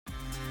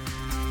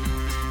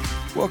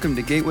Welcome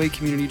to Gateway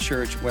Community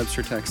Church,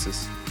 Webster,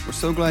 Texas. We're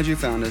so glad you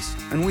found us,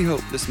 and we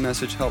hope this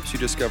message helps you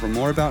discover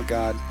more about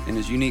God and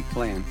His unique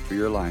plan for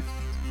your life.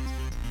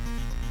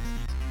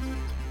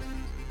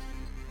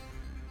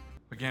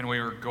 Again, we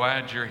are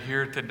glad you're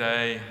here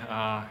today,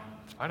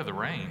 in spite of the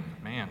rain.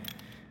 Man,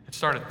 it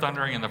started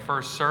thundering in the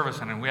first service,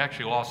 and we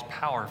actually lost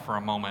power for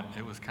a moment.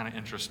 It was kind of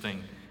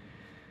interesting.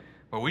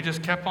 But we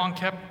just kept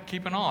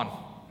keeping on.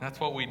 That's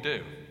what we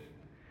do.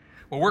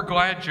 Well, we're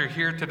glad you're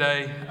here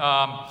today.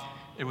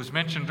 It was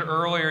mentioned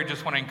earlier,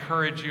 just want to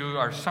encourage you,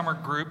 our summer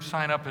group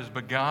sign-up has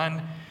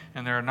begun,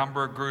 and there are a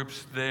number of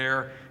groups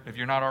there. If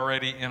you're not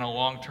already in a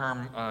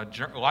long-term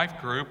life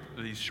group,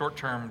 these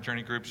short-term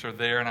journey groups are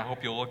there, and I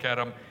hope you'll look at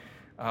them.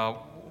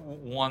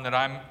 One that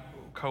I'm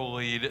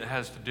co-lead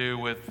has to do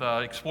with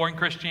exploring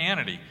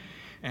Christianity.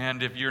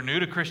 And if you're new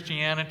to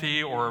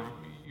Christianity, or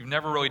you've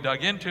never really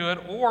dug into it,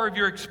 or if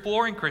you're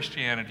exploring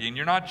Christianity and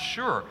you're not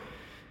sure,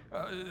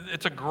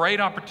 it's a great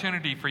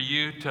opportunity for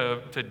you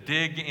to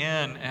dig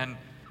in and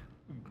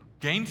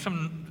gain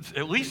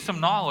at least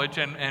some knowledge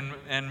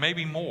and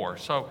maybe more.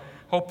 So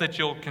hope that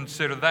you'll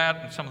consider that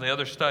and some of the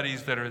other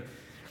studies that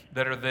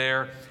are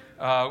there.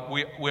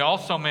 We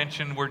also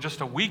mentioned we're just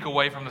a week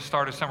away from the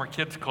start of Summer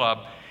Kids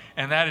Club,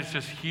 and that is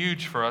just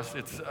huge for us.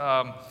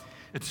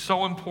 It's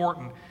so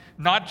important,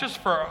 not just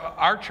for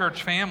our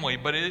church family,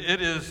 but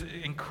it is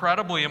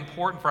incredibly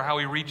important for how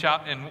we reach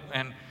out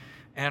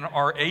and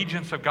are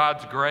agents of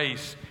God's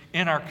grace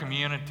in our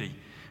community.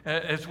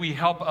 As we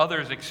help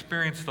others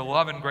experience the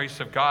love and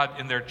grace of God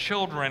in their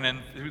children, and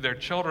through their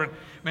children,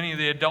 many of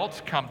the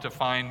adults come to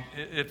find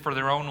it for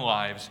their own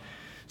lives.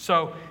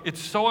 So it's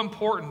so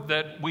important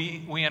that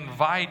we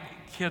invite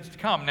kids to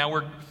come. Now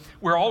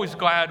we're always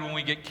glad when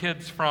we get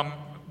kids come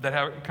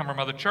from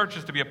other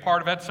churches to be a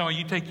part of it. So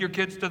you take your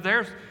kids to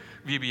their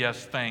VBS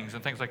things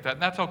and things like that,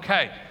 and that's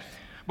okay.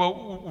 But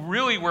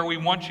really where we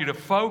want you to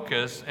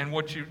focus and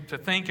want you to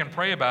think and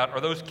pray about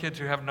are those kids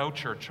who have no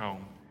church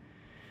home.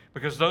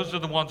 Because those are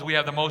the ones we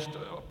have the most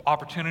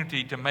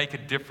opportunity to make a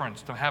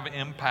difference, to have an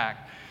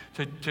impact,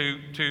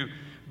 to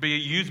be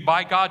used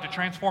by God to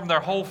transform their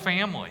whole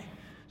family.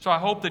 So I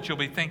hope that you'll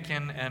be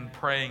thinking and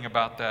praying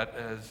about that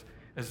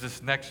as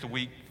this next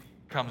week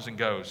comes and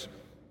goes.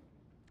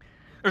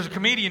 There's a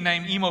comedian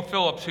named Emo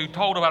Phillips who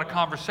told about a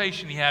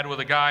conversation he had with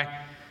a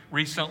guy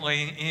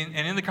recently,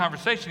 and in the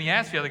conversation he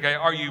asked the other guy,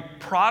 "Are you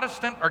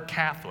Protestant or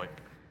Catholic?"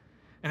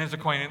 And his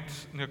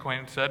acquaintance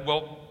said,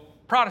 "Well,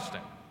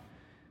 Protestant."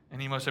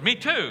 And Emo said, "Me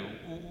too.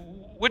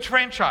 Which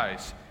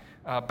franchise?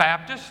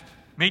 Baptist?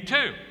 Me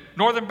too.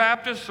 Northern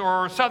Baptist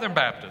or Southern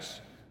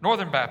Baptist?"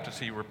 "Northern Baptist,"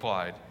 he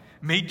replied.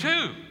 "Me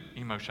too,"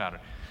 Emo shouted.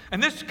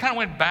 And this kind of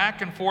went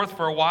back and forth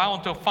for a while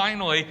until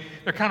finally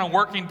they're kind of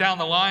working down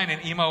the line,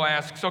 and Emo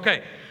asks,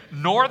 "Okay,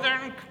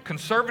 Northern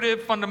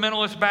Conservative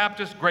Fundamentalist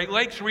Baptist, Great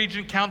Lakes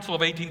Region Council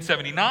of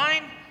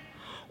 1879,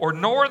 or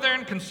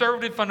Northern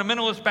Conservative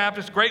Fundamentalist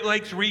Baptist, Great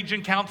Lakes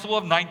Region Council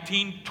of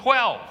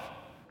 1912?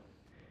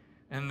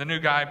 And the new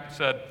guy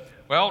said,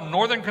 "Well,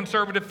 Northern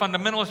Conservative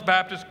Fundamentalist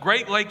Baptist,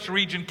 Great Lakes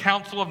Region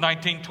Council of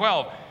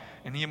 1912.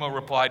 And Emo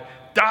replied,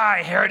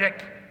 "Die,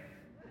 heretic,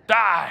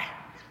 die."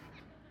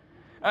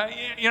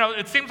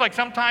 It seems like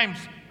sometimes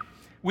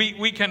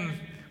we can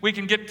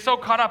get so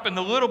caught up in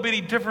the little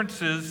bitty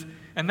differences,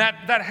 and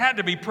that had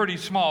to be pretty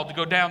small to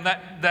go down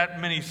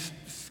that many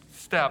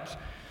steps,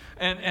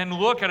 and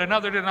look at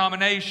another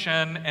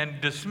denomination and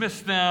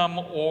dismiss them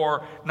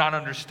or not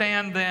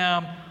understand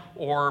them,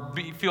 or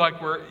feel like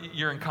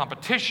you're in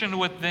competition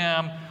with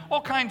them,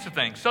 all kinds of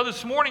things. So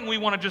this morning we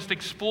want to just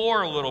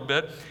explore a little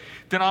bit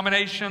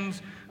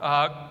denominations,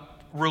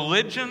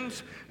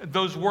 religions.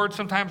 Those words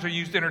sometimes are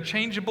used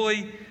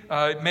interchangeably.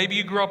 Maybe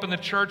you grew up in the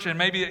church and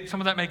maybe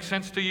some of that makes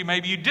sense to you.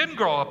 Maybe you didn't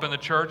grow up in the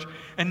church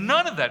and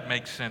none of that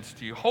makes sense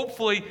to you.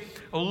 Hopefully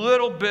a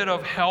little bit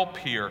of help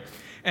here.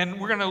 And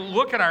we're going to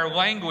look at our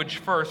language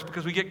first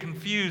because we get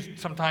confused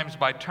sometimes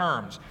by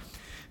terms.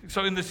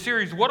 So in this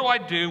series, what do I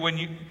do when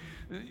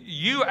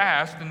you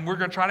asked, and we're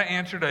going to try to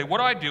answer today, what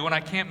do I do when I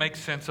can't make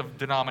sense of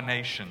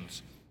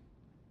denominations?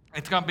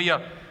 It's going to be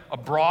a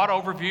broad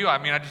overview.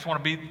 I just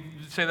want to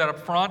say that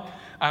up front.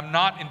 I'm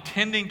not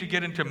intending to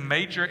get into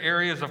major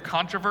areas of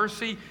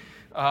controversy.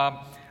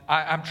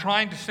 I'm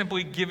trying to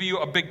simply give you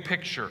a big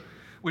picture,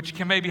 which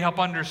can maybe help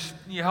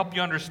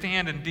you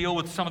understand and deal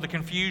with some of the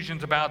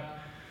confusions about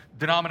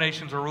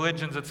denominations or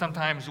religions that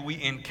sometimes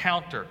we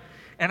encounter.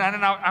 And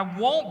I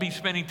won't be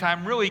spending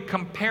time really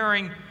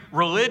comparing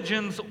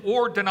religions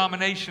or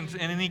denominations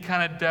in any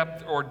kind of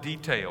depth or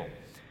detail.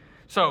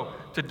 So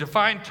to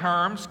define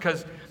terms,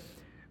 because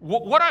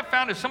what I've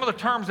found is some of the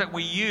terms that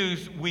we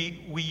use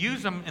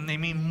them and they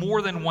mean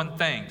more than one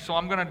thing. So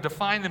I'm going to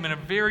define them in a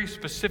very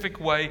specific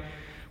way,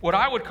 what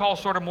I would call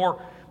sort of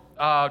more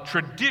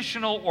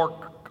traditional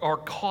or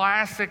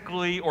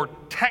classically or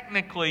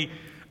technically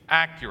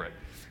accurate.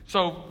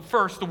 So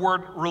first, the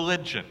word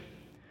religion.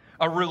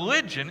 A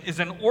religion is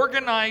an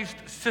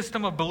organized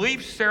system of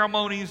beliefs,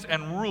 ceremonies,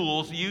 and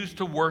rules used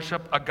to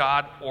worship a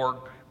god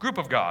or group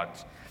of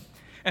gods.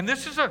 And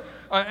this is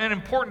an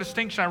important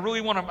distinction I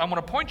want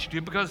to point you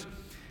to, because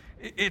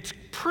It's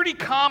pretty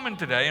common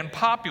today and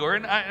popular,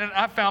 and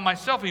I found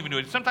myself even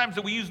doing it. Sometimes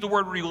that we use the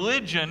word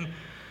religion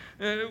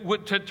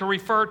to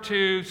refer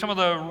to some of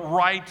the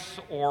rites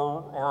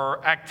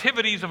or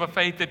activities of a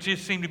faith that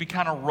just seem to be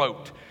kind of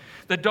rote,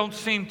 that don't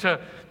seem to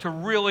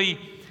really,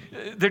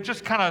 they're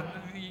just kind of,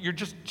 you're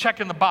just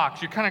checking the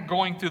box. You're kind of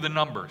going through the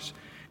numbers.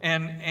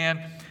 And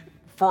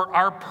for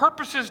our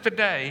purposes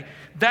today,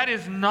 that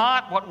is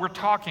not what we're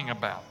talking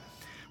about.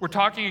 We're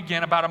talking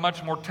again about a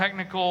much more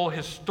technical,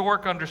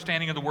 historic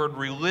understanding of the word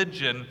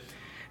religion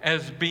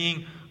as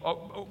being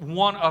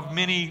one of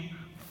many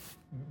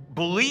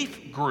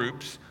belief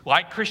groups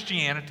like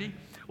Christianity,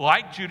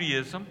 like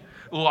Judaism,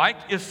 like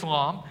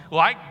Islam,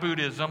 like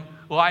Buddhism,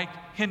 like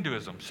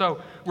Hinduism.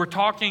 So we're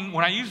talking,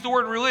 when I use the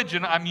word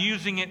religion, I'm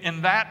using it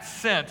in that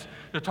sense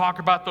to talk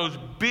about those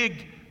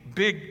big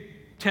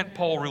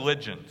tentpole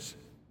religions.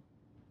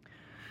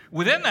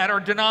 Within that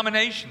are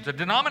denominations. A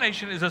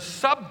denomination is a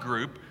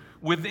subgroup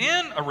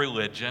within a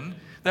religion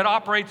that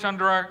operates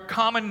under a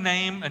common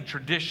name and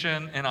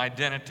tradition and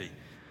identity.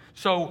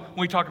 So when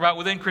we talk about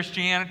within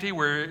Christianity,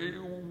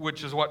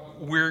 which is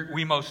what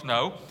we most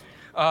know,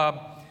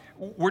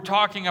 we're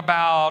talking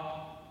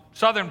about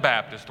Southern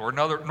Baptist or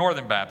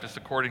Northern Baptist,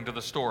 according to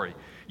the story.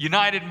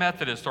 United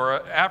Methodist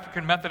or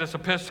African Methodist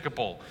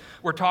Episcopal.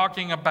 We're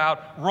talking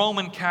about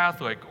Roman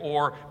Catholic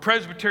or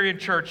Presbyterian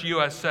Church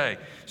USA.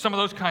 Some of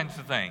those kinds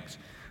of things.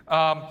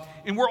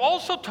 And we're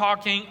also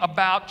talking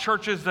about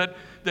churches that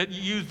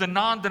use the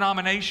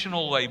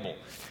non-denominational label,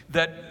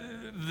 that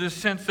the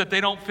sense that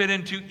they don't fit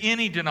into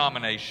any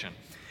denomination.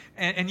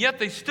 And yet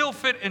they still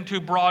fit into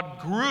broad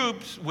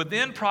groups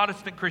within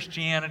Protestant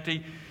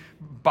Christianity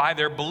by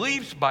their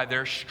beliefs, by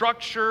their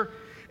structure.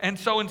 And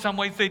so in some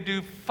ways they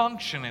do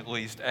function at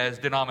least as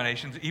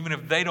denominations, even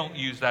if they don't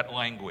use that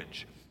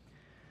language.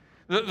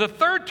 The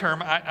third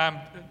term I'm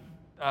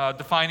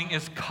defining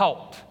is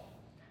cult.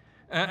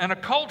 And a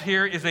cult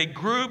here is a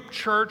group,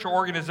 church, or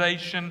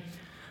organization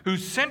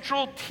whose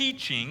central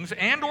teachings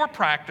and or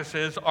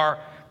practices are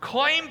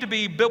claimed to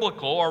be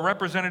biblical or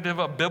representative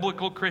of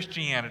biblical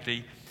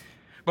Christianity,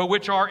 but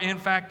which are in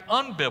fact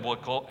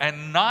unbiblical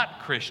and not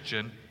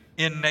Christian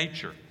in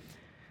nature.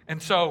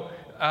 And so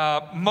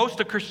most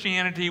of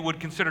Christianity would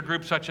consider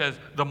groups such as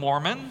the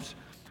Mormons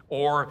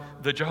or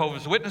the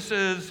Jehovah's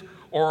Witnesses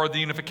or the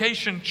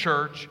Unification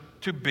Church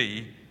to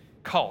be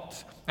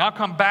cults. Now I'll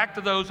come back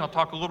to those. I'll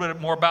talk a little bit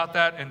more about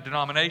that in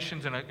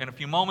denominations in a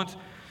few moments.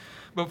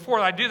 But before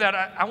I do that,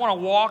 I want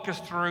to walk us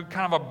through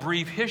kind of a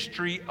brief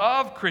history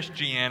of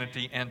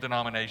Christianity and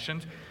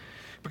denominations,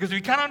 because if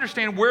you kind of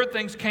understand where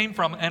things came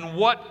from and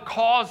what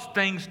caused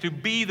things to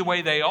be the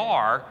way they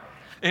are,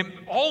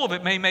 all of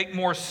it may make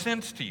more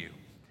sense to you.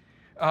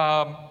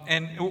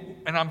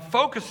 And I'm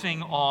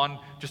focusing on,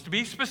 just to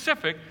be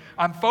specific,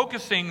 I'm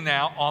focusing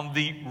now on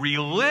the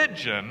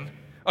religion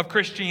of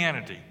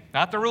Christianity.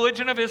 Not the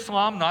religion of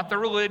Islam, not the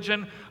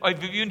religion of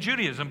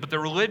Judaism, but the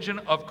religion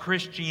of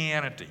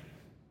Christianity.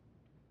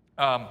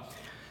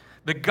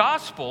 The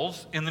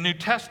Gospels in the New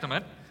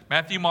Testament,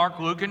 Matthew, Mark,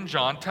 Luke, and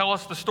John, tell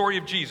us the story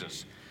of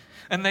Jesus.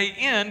 And they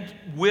end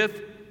with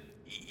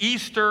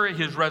Easter,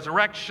 his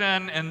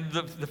resurrection, and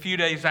the few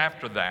days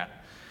after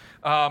that.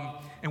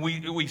 And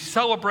we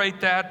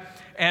celebrate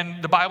that.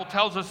 And the Bible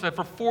tells us that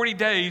for 40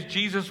 days,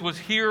 Jesus was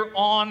here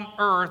on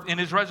earth in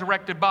his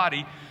resurrected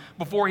body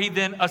before he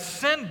then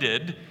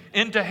ascended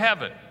into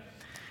heaven.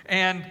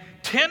 And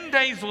 10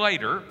 days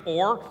later,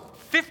 or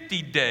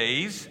 50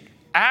 days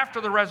after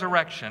the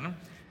resurrection,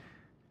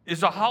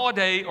 is a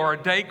holiday or a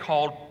day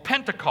called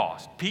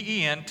Pentecost,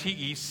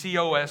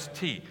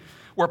 Pentecost,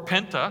 where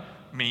Penta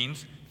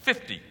means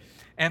 50.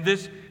 And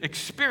this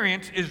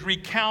experience is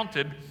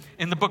recounted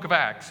in the book of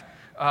Acts.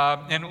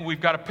 And we've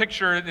got a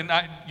picture, and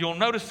you'll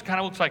notice it kind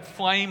of looks like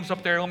flames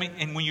up there.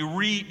 And when you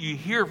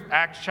hear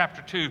Acts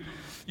chapter 2,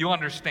 you'll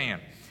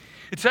understand.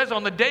 It says,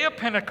 on the day of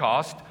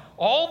Pentecost,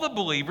 all the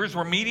believers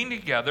were meeting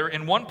together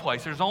in one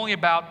place. There's only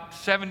about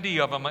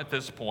 70 of them at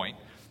this point.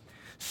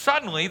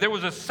 Suddenly, there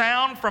was a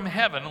sound from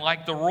heaven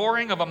like the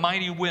roaring of a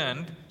mighty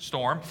wind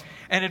storm,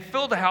 and it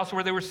filled the house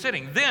where they were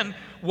sitting. Then,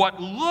 what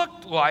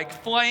looked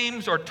like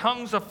flames or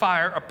tongues of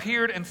fire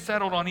appeared and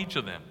settled on each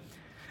of them.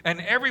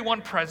 And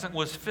everyone present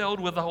was filled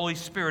with the Holy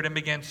Spirit and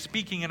began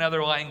speaking in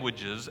other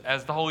languages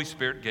as the Holy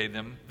Spirit gave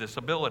them this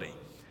ability.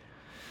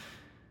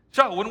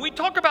 So, when we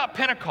talk about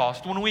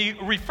Pentecost, when we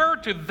refer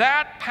to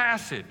that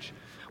passage,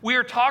 we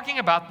are talking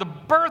about the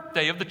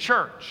birthday of the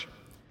church.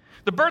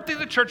 The birthday of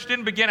the church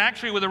didn't begin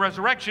actually with the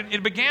resurrection.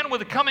 It began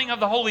with the coming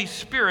of the Holy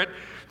Spirit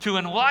to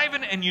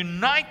enliven and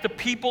unite the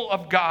people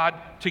of God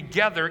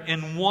together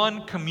in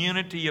one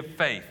community of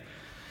faith.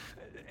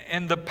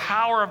 And the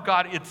power of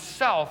God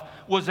itself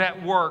was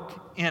at work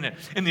in it.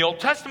 In the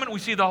Old Testament, we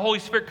see the Holy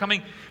Spirit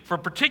coming for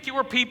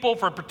particular people,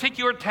 for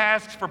particular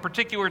tasks, for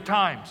particular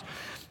times.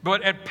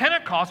 But at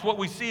Pentecost, what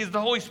we see is the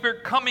Holy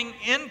Spirit coming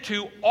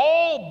into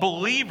all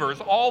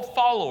believers, all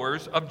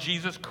followers of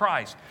Jesus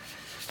Christ.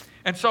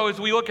 And so as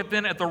we look at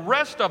the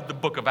rest of the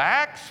book of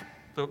Acts,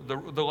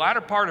 the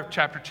latter part of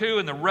chapter 2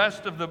 and the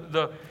rest of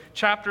the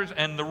chapters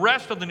and the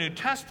rest of the New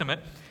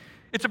Testament,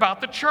 It's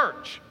about the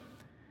church,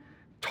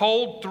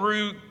 told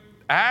through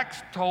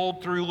Acts,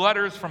 told through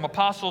letters from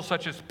apostles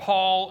such as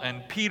Paul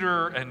and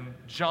Peter and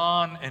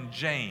John and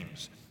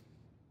James.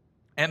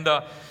 And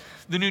the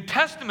New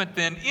Testament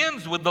then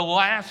ends with the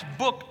last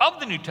book of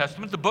the New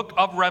Testament, the book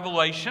of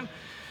Revelation,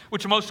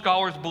 which most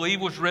scholars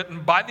believe was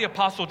written by the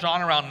Apostle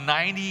John around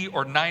 90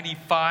 or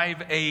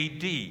 95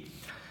 A.D.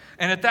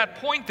 And at that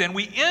point then,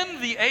 we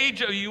end the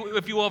age,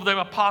 if you will, of the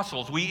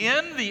apostles. We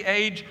end the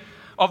age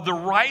of the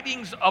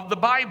writings of the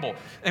Bible.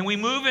 And we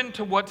move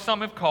into what some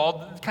have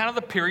called kind of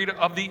the period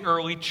of the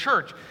early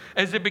church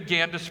as it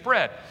began to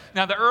spread.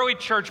 Now, the early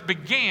church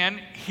began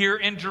here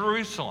in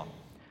Jerusalem.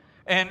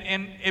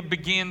 And it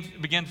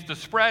begins to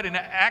spread. In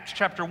Acts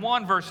chapter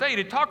 1, verse 8,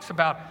 it talks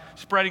about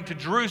spreading to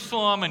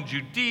Jerusalem and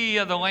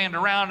Judea, the land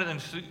around it,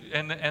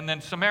 and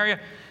then Samaria,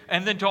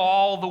 and then to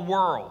all the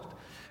world.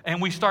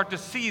 And we start to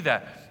see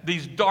that.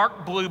 These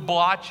dark blue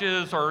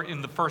blotches are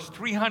in the first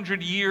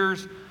 300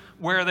 years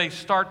where they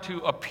start to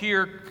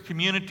appear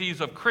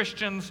communities of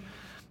Christians.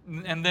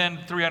 And then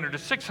 300 to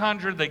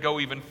 600, they go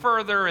even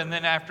further. And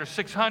then after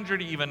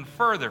 600, even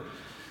further.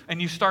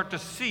 And you start to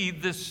see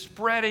this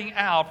spreading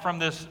out from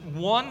this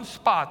one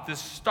spot, this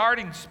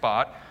starting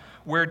spot,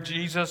 where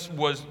Jesus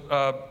was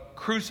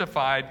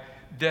crucified,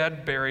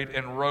 dead, buried,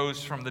 and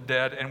rose from the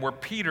dead, and where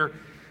Peter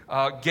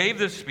gave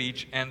this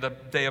speech, and the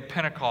day of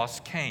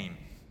Pentecost came.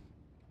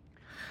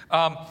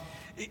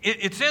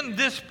 It's in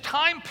this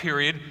time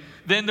period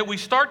then that we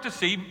start to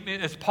see,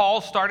 as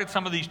Paul started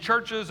some of these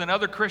churches and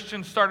other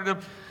Christians started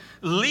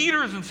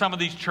leaders in some of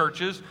these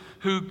churches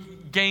who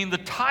gained the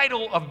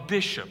title of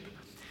bishop.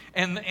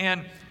 And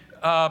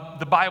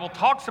the Bible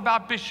talks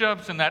about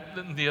bishops and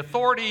the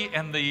authority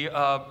and the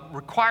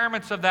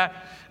requirements of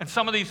that. And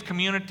some of these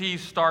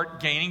communities start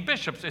gaining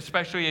bishops,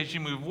 especially as you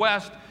move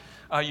west.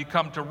 You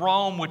come to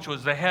Rome, which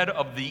was the head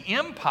of the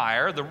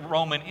empire, the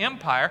Roman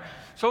Empire.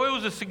 So it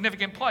was a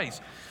significant place.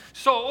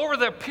 So over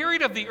the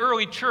period of the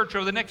early church,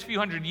 over the next few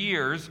hundred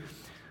years,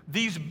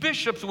 these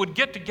bishops would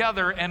get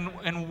together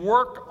and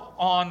work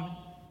on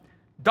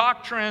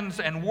doctrines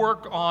and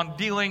work on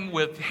dealing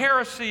with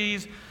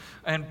heresies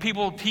and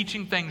people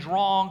teaching things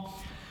wrong.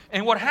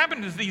 And what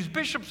happened is these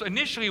bishops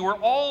initially were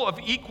all of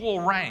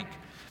equal rank.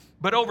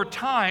 But over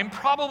time,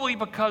 probably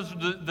because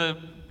the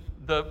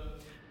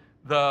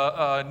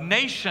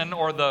nation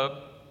or the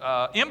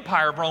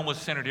empire of Rome was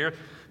centered here,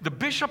 the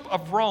bishop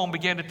of Rome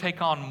began to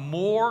take on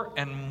more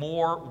and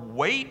more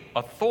weight,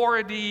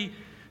 authority,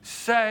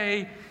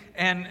 say,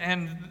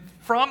 and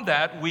from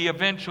that we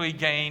eventually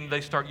they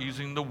start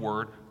using the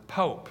word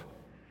pope.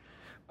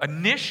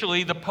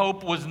 Initially, the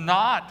pope was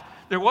not,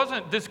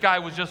 this guy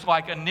was just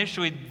like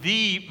initially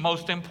the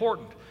most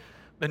important.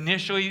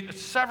 Initially,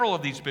 several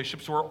of these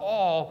bishops were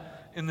all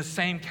in the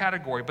same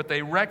category, but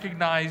they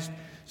recognized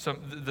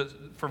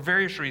for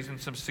various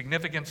reasons, some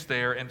significance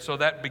there, and so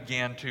that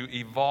began to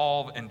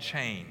evolve and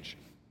change.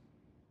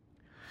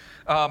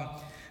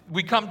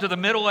 We come to the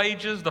Middle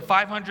Ages, the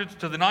 500s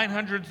to the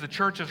 900s, the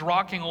church is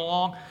rocking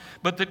along,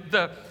 but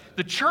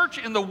the church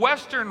in the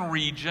western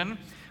region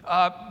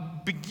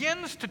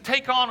begins to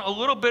take on a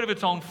little bit of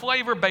its own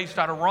flavor based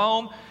out of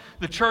Rome.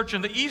 The church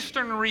in the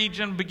eastern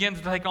region begins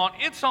to take on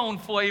its own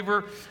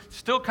flavor,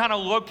 still kind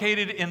of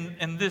located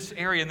in this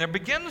area, and there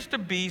begins to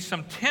be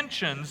some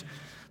tensions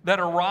that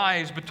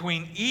arise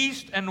between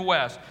East and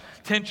West,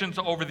 tensions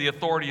over the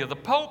authority of the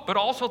Pope, but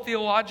also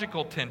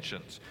theological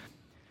tensions.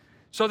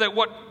 So that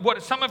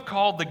what some have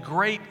called the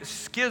Great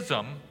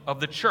Schism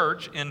of the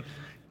church in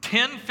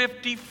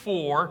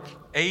 1054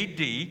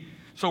 AD,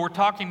 so we're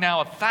talking now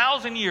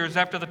 1,000 years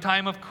after the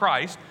time of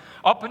Christ.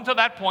 Up until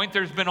that point,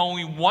 there's been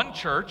only one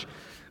church,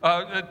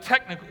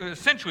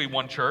 essentially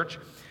one church.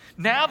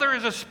 Now there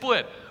is a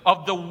split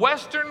of the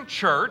Western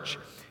church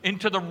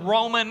into the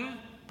Roman,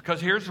 because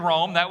here's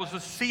Rome, that was the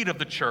seat of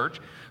the church,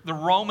 the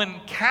Roman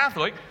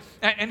Catholic.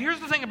 And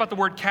here's the thing about the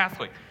word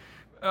Catholic.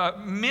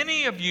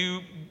 Many of you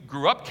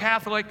grew up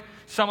Catholic,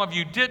 some of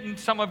you didn't,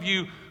 some of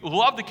you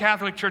love the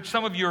Catholic Church,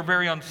 some of you are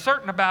very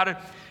uncertain about it.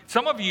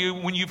 Some of you,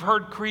 when you've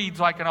heard creeds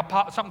like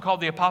something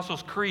called the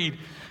Apostles' Creed,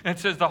 and it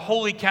says the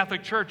Holy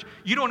Catholic Church,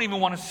 you don't even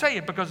want to say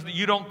it because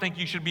you don't think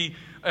you should be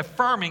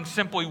affirming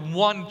simply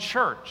one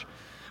church.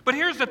 But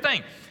here's the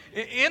thing.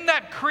 In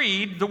that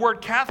creed, the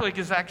word Catholic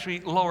is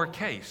actually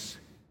lowercase.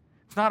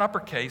 It's not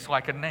uppercase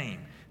like a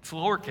name. It's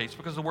lowercase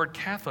because the word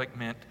Catholic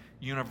meant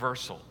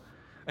universal.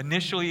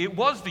 Initially, it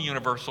was the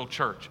universal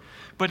church.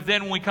 But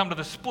then when we come to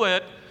the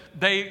split,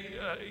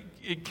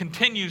 it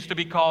continues to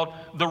be called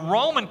the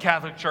Roman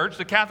Catholic Church,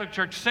 the Catholic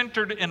Church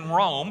centered in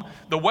Rome,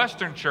 the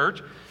Western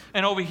Church.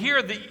 And over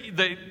here,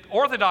 the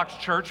Orthodox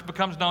Church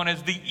becomes known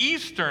as the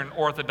Eastern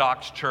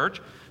Orthodox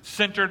Church,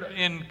 centered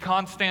in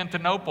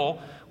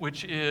Constantinople,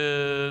 which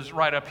is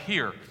right up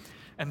here.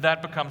 And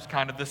that becomes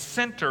kind of the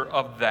center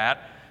of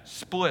that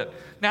split.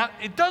 Now,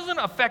 it doesn't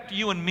affect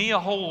you and me a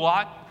whole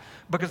lot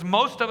because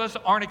most of us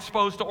aren't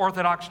exposed to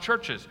Orthodox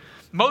churches.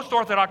 Most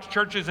Orthodox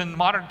churches in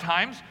modern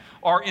times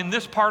are in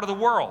this part of the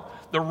world.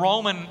 The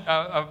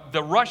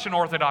Russian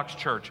Orthodox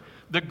Church,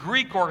 the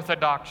Greek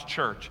Orthodox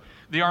Church,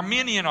 the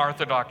Armenian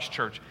Orthodox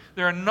Church.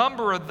 There are a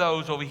number of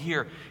those over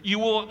here. You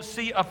will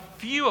see a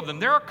few of them.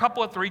 There are a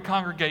couple of 3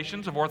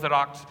 congregations of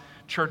Orthodox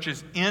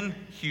churches in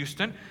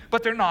Houston,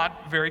 but they're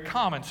not very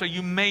common. So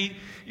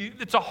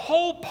it's a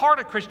whole part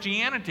of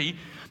Christianity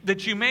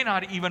that you may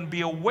not even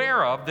be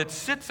aware of that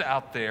sits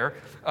out there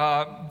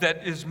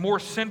that is more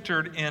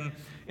centered in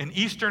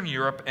Eastern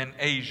Europe and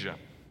Asia.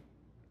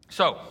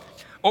 So,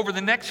 over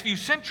the next few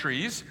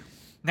centuries,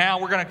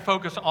 now we're going to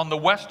focus on the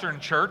Western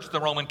Church,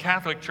 the Roman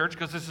Catholic Church,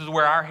 because this is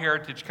where our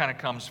heritage kind of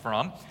comes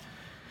from.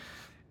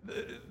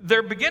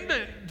 There begin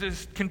to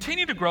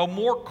continue to grow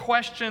more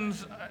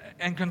questions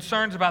and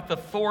concerns about the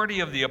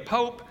authority of the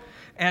Pope,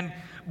 and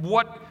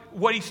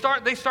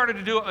they started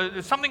to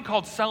do something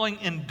called selling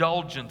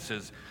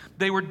indulgences.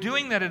 They were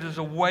doing that as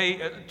a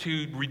way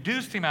to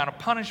reduce the amount of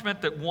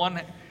punishment that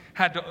one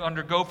had to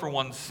undergo for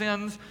one's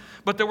sins.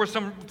 But there were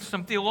some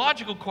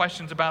theological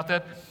questions about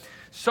that,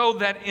 so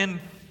that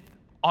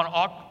on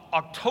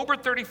October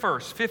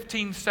 31st,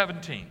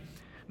 1517,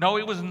 no,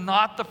 it was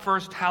not the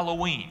first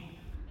Halloween.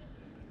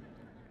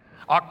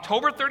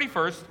 October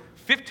 31st,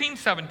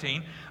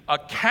 1517, a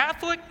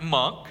Catholic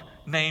monk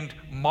named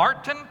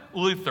Martin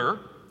Luther,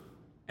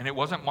 and it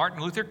wasn't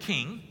Martin Luther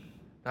King,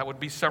 that would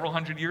be several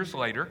hundred years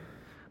later,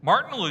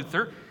 Martin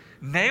Luther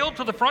nailed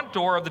to the front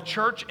door of the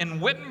church in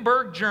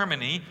Wittenberg,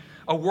 Germany,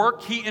 a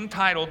work he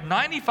entitled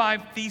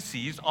 95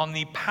 Theses on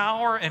the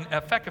Power and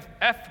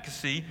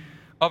Efficacy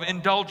of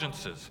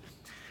Indulgences.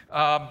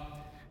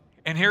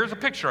 And here's a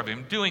picture of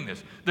him doing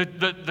this.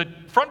 The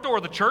front door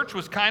of the church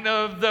was kind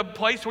of the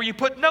place where you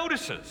put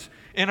notices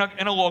in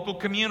a local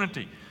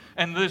community.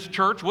 And this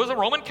church was a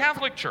Roman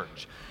Catholic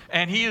church.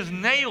 And he is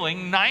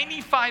nailing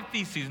 95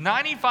 theses,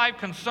 95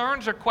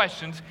 concerns or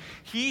questions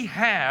he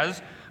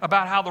has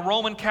about how the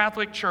Roman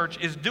Catholic Church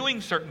is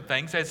doing certain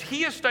things as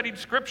he has studied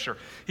Scripture.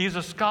 He's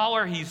a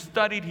scholar, he's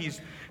studied, he's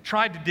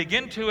tried to dig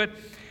into it,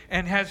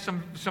 and has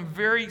some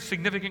very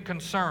significant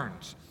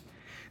concerns.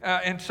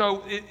 And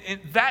so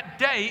that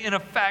day, in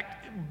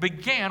effect,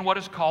 began what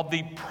is called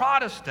the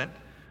Protestant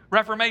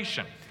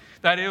Reformation.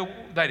 That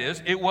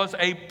is, it was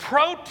a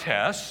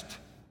protest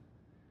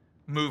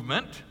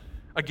movement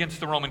against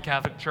the Roman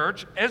Catholic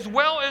Church, as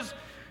well as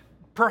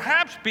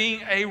perhaps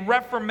being a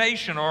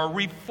reformation or a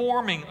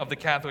reforming of the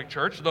Catholic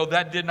Church, though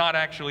that did not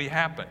actually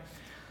happen.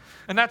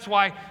 And that's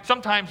why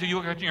sometimes if you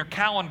look at your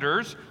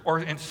calendars,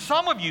 and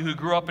some of you who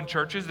grew up in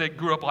churches that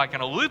grew up like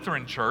in a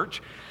Lutheran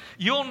church,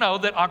 you'll know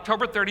that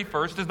October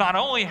 31st is not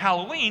only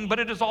Halloween, but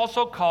it is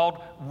also called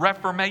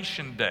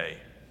Reformation Day.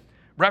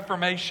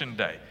 Reformation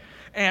Day.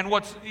 And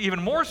what's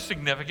even more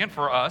significant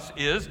for us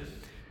is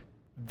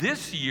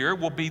this year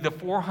will be the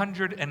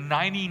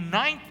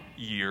 499th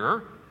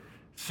year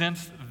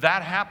since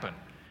that happened.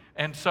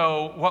 And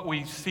so what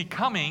we see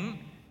coming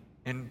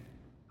in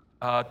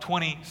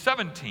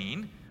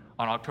 2017,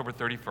 on October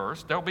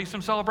 31st, there will be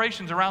some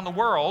celebrations around the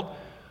world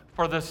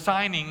for the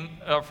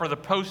for the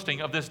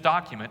posting of this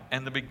document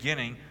and the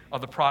beginning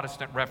of the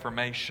Protestant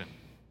Reformation.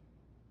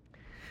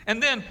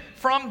 And then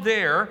from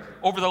there,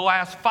 over the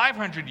last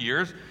 500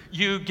 years,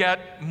 you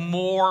get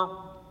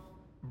more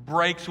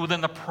breaks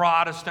within the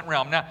Protestant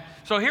realm. Now,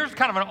 so here's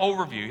kind of an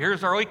overview.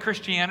 Here's early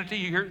Christianity.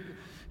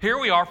 Here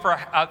we are for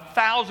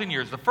 1,000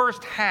 years, the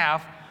first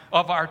half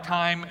of our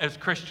time as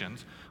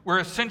Christians. We're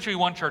essentially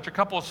one church, a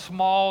couple of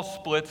small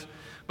splits,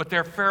 but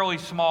they're fairly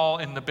small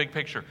in the big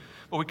picture.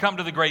 But we come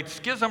to the Great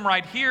Schism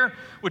right here,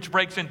 which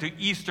breaks into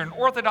Eastern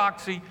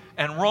Orthodoxy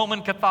and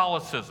Roman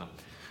Catholicism.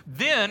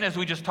 Then, as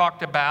we just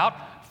talked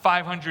about,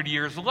 500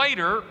 years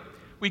later,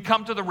 we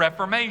come to the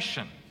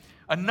Reformation.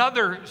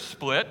 Another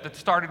split that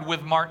started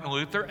with Martin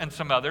Luther and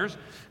some others,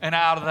 and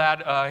out of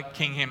that,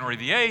 King Henry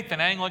VIII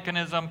and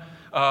Anglicanism.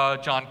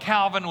 John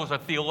Calvin was a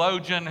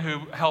theologian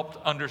who helped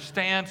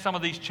understand some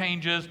of these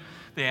changes.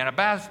 The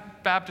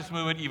Anabaptist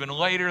movement, even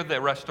later, the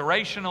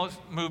Restorationist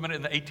movement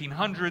in the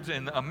 1800s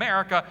in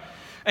America.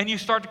 And you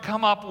start to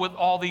come up with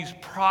all these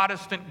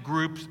Protestant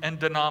groups and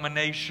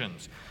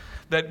denominations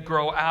that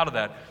grow out of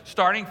that.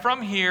 Starting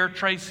from here,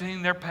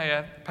 tracing their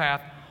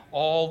path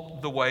all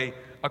the way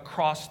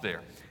across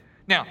there.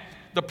 Now,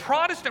 the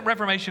Protestant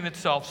Reformation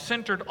itself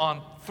centered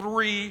on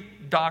 3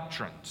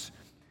 doctrines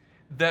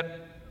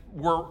that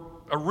were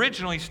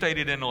originally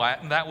stated in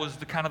Latin. That was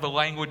the kind of the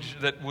language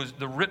that was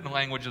the written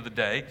language of the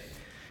day.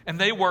 And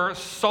they were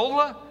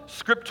sola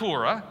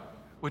scriptura,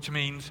 which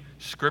means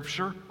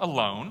Scripture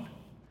alone,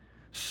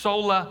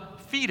 sola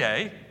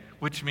fide,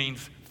 which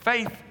means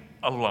faith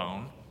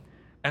alone,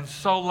 and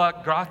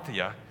sola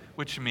gratia,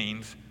 which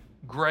means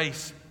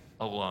grace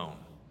alone.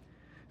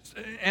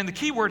 And the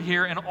key word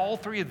here in all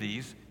 3 of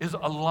these is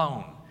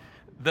alone,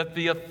 that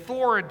the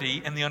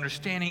authority and the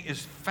understanding is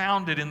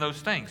founded in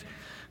those things.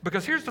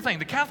 Because here's the thing,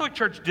 the Catholic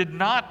Church did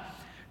not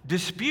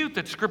dispute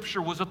that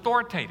Scripture was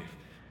authoritative.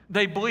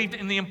 They believed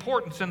in the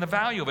importance and the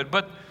value of it,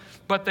 but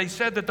they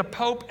said that the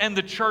Pope and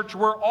the Church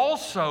were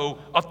also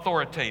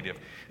authoritative.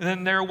 And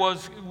then there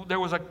was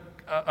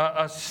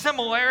a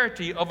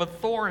similarity of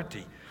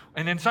authority.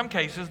 And in some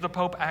cases, the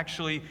Pope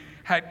actually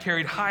had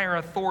carried higher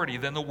authority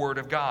than the Word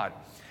of God.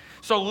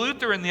 So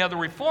Luther and the other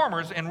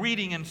reformers, in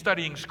reading and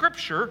studying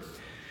Scripture,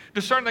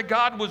 discerned that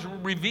God was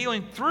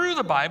revealing through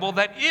the Bible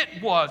that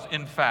it was,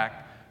 in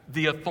fact,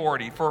 the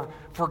authority for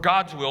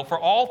God's will for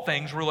all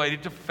things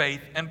related to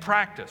faith and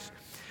practice.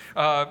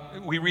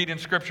 We read in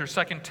Scripture,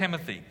 2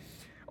 Timothy,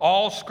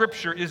 all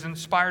Scripture is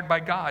inspired by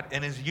God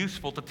and is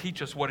useful to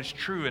teach us what is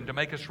true and to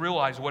make us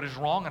realize what is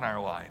wrong in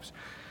our lives.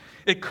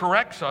 It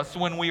corrects us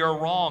when we are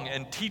wrong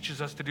and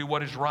teaches us to do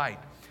what is right.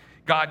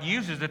 God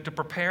uses it to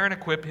prepare and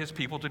equip His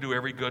people to do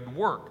every good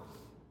work.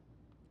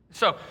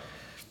 So,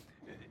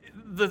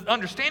 the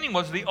understanding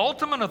was the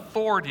ultimate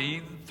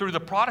authority through the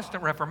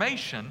Protestant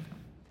Reformation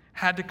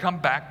had to come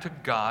back to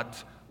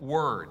God's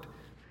Word.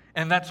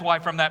 And that's why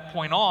from that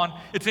point on,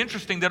 it's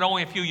interesting that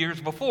only a few years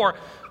before,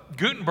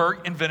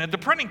 Gutenberg invented the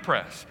printing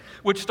press,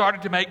 which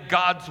started to make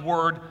God's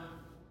Word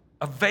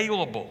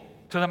available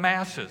to the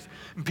masses.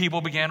 And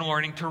people began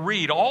learning to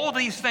read. All of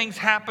these things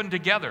happened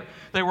together.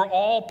 They were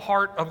all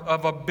part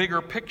of a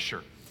bigger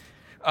picture.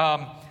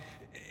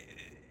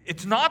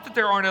 It's not that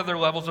there aren't other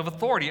levels of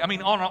authority. I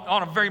mean,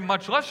 on a very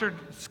much lesser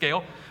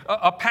scale,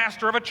 a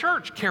pastor of a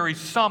church carries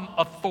some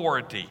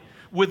authority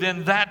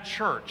within that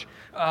church.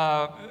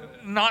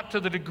 Not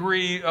to the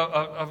degree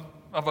of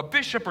a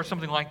bishop or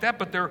something like that,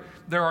 but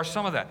there are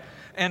some of that.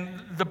 And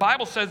the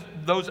Bible says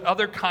those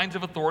other kinds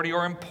of authority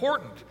are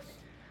important.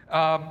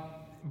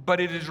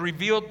 But it is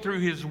revealed through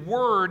His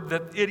Word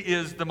that it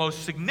is the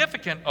most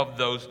significant of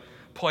those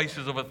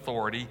places of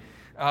authority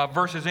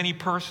versus any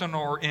person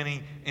or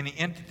any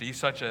entity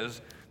such as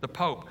the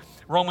Pope.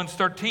 Romans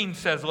 13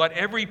 says, let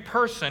every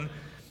person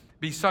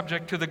be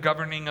subject to the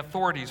governing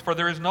authorities, for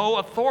there is no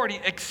authority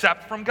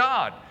except from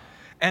God,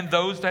 and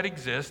those that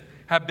exist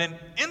have been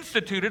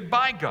instituted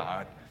by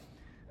God.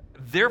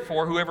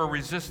 Therefore, whoever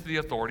resists the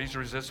authorities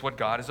resists what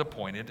God has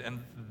appointed,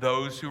 and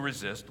those who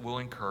resist will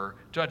incur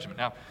judgment.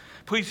 Now,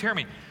 please hear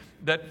me,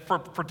 that for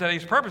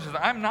today's purposes,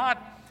 I'm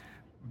not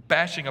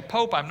bashing a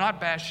pope. I'm not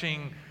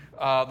bashing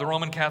the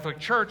Roman Catholic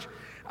Church.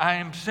 I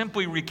am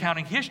simply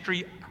recounting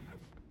history,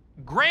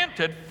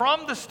 granted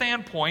from the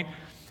standpoint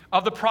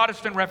of the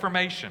Protestant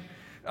Reformation.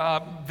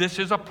 This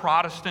is a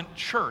Protestant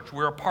church.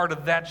 We're a part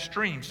of that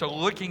stream. So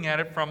looking at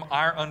it from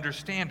our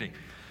understanding.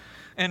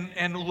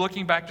 And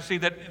looking back to see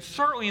that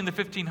certainly in the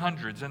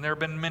 1500s, and there have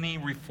been many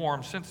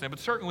reforms since then, but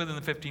certainly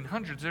within the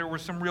 1500s, there were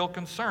some real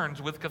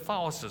concerns with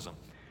Catholicism.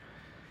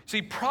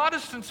 See,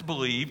 Protestants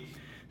believe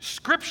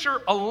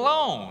Scripture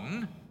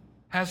alone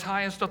has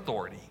highest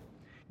authority,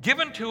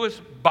 given to us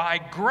by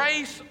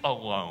grace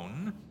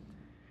alone,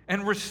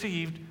 and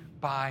received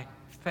by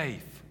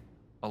faith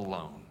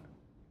alone.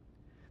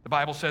 The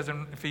Bible says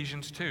in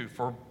Ephesians 2,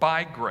 for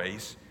by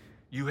grace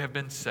you have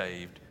been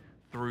saved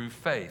through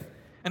faith.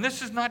 And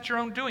this is not your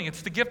own doing.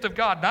 It's the gift of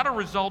God, not a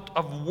result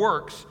of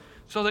works,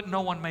 so that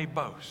no one may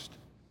boast.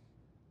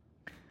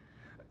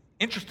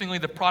 Interestingly,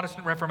 the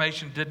Protestant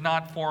Reformation did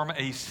not form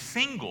a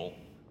single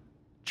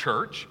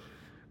church,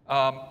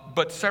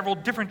 but several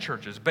different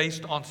churches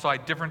based on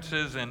slight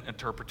differences in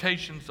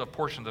interpretations of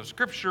portions of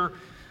Scripture,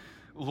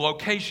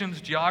 locations,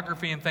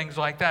 geography, and things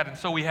like that. And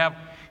so we have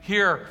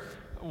here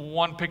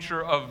one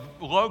picture of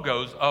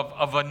logos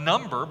of a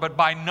number, but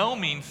by no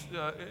means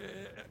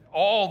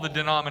all the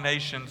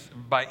denominations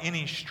by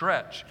any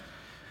stretch.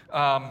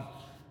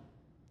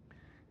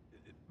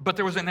 But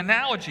there was an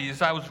analogy,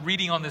 as I was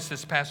reading on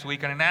this past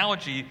week, an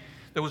analogy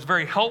that was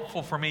very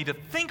helpful for me to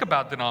think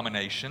about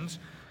denominations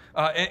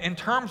in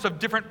terms of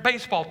different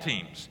baseball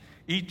teams,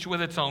 each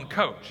with its own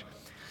coach.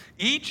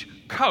 Each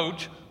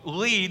coach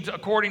leads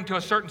according to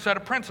a certain set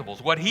of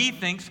principles, what he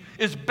thinks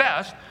is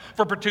best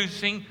for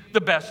producing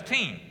the best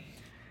team.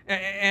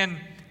 And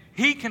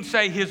he can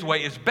say his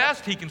way is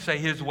best, he can say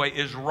his way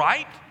is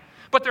right,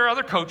 but there are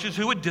other coaches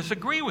who would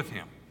disagree with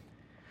him.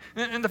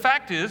 And the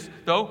fact is,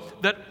 though,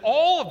 that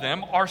all of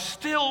them are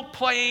still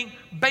playing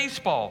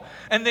baseball,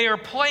 and they are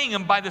playing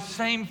them by the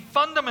same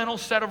fundamental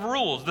set of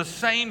rules. The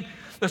same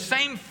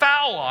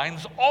foul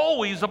lines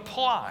always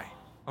apply,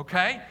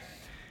 okay?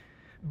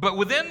 But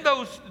within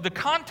the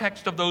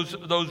context of those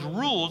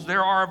rules,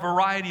 there are a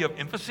variety of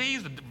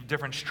emphases,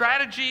 different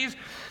strategies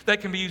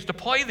that can be used to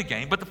play the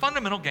game, but the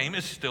fundamental game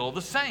is still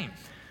the same.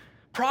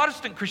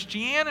 Protestant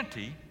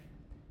Christianity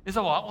is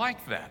a lot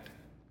like that.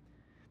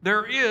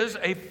 There is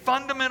a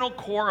fundamental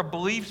core of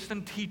beliefs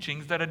and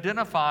teachings that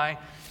identify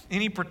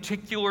any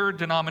particular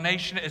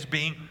denomination as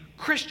being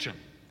Christian.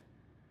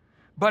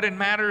 But in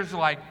matters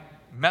like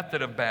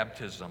method of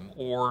baptism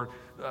or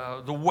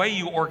the way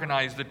you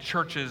organize the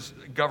church's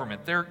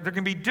government, there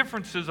can be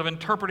differences of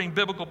interpreting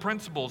biblical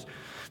principles.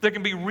 There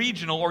can be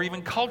regional or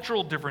even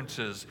cultural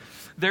differences.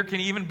 There can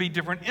even be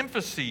different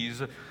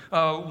emphases.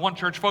 One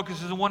church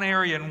focuses in one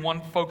area and one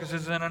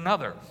focuses in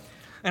another.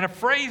 And a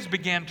phrase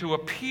began to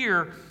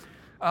appear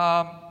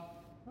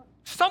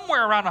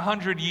somewhere around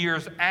 100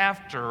 years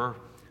after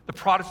the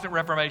Protestant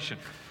Reformation.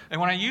 And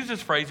when I use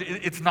this phrase,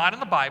 it's not in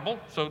the Bible,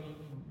 so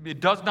it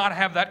does not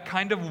have that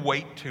kind of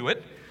weight to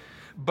it.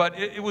 But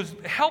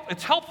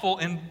it's helpful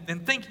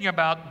in thinking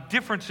about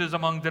differences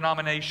among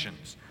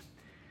denominations.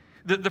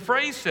 The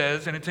phrase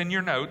says, and it's in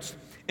your notes,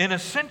 In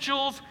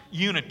essentials,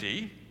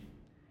 unity.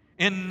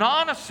 In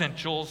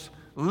non-essentials,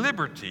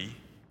 liberty.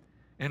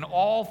 In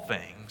all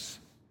things,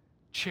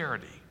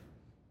 charity.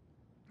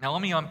 Now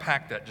let me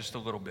unpack that just a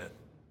little bit.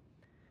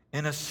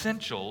 In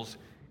essentials,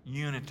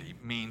 unity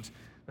means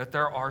that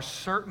there are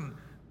certain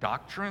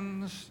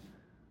doctrines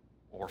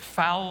or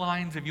foul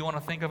lines, if you want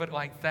to think of it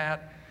like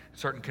that,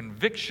 certain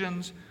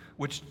convictions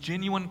which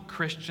genuine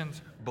Christians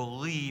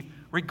believe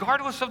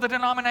regardless of the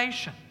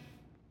denomination.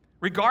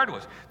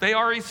 Regardless. They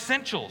are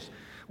essentials,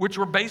 which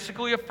were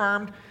basically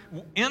affirmed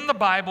in the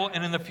Bible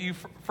and in the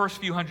first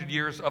few hundred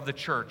years of the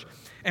church.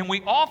 And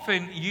we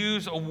often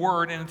use a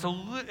word, and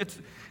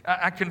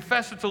I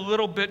confess it's a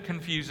little bit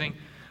confusing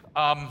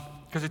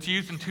because it's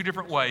used in two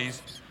different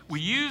ways. We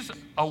use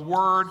a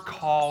word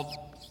called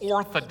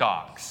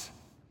orthodox.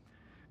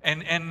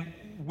 And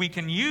we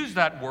can use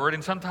that word,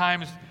 and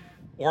sometimes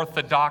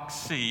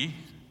orthodoxy,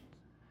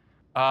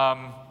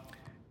 not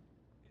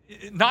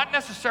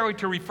necessarily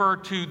to refer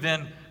to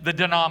then the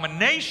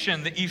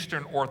denomination, the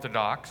Eastern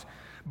Orthodox,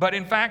 but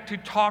in fact to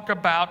talk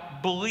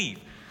about belief.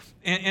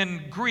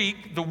 In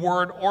Greek, the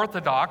word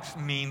orthodox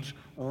means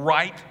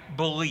right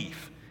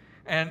belief.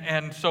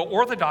 And so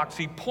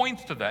orthodoxy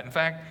points to that. In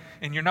fact,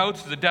 in your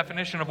notes, the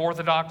definition of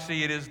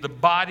orthodoxy, it is the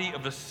body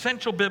of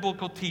essential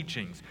biblical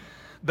teachings.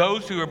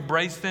 Those who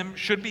embrace them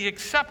should be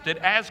accepted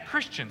as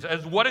Christians.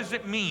 As what does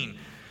it mean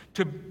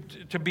to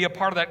be a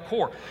part of that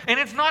core? And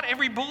it's not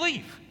every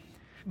belief.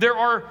 There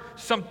are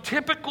some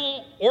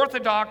typical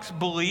orthodox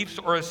beliefs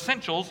or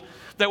essentials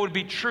that would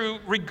be true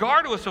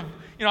regardless of,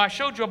 I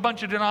showed you a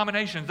bunch of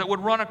denominations that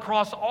would run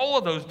across all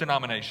of those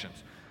denominations.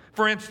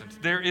 For instance,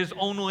 there is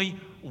only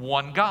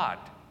one God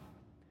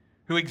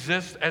who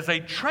exists as a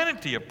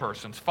trinity of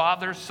persons,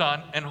 Father,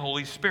 Son, and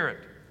Holy Spirit.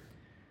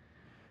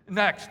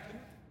 Next,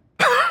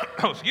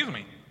 excuse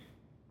me,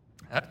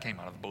 that came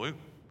out of the blue.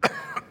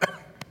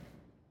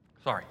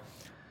 Sorry.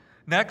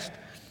 Next,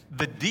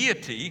 the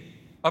deity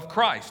of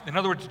Christ. In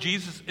other words,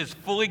 Jesus is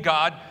fully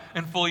God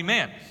and fully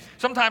man.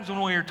 Sometimes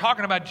when we're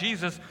talking about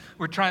Jesus,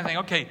 we're trying to think,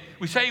 okay,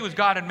 we say he was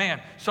God and man.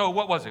 So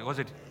what was it? Was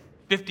it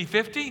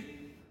 50-50?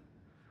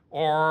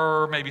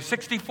 Or maybe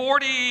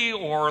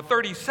 60-40? Or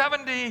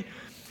 30-70?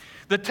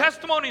 The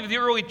testimony of the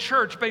early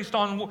church, based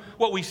on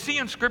what we see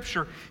in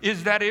Scripture,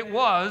 is that it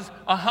was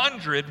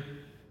 100.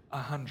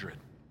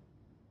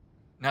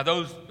 Now,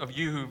 those of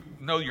you who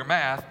know your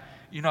math,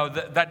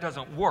 that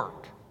doesn't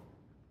work.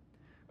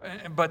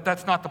 But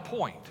that's not the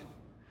point.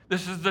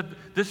 This is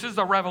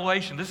the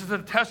revelation. This is the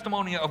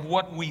testimony of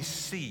what we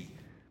see,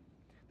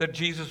 that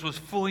Jesus was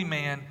fully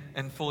man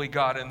and fully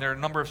God. And there are a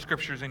number of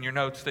scriptures in your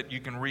notes that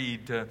you can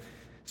read to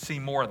see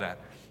more of that.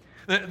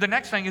 The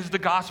next thing is the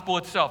gospel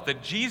itself,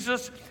 that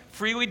Jesus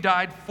freely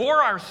died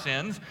for our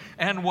sins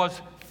and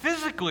was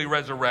physically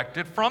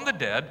resurrected from the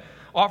dead,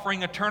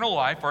 offering eternal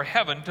life or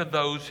heaven to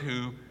those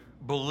who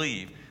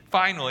believe.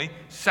 Finally,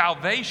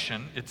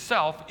 salvation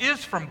itself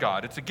is from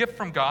God. It's a gift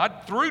from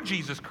God through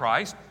Jesus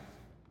Christ,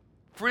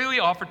 freely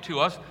offered to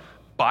us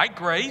by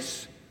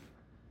grace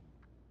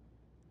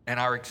and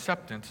our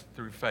acceptance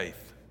through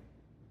faith.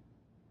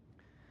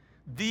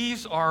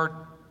 These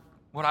are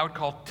what I would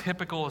call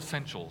typical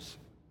essentials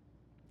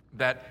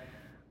that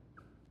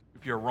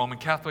if you're a Roman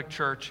Catholic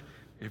church,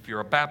 if you're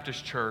a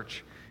Baptist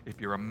church,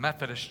 if you're a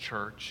Methodist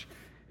church,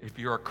 if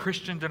you're a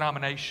Christian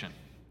denomination,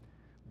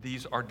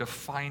 these are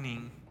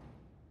defining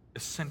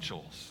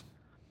essentials.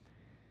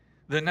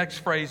 The next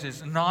phrase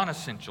is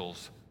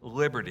non-essentials,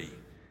 liberty.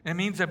 It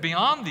means that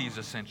beyond these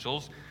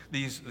essentials,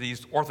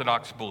 these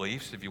orthodox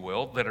beliefs, if you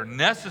will, that are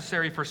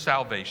necessary for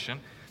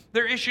salvation,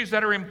 there are issues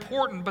that are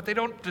important, but they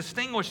don't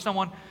distinguish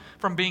someone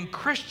from being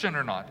Christian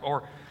or not.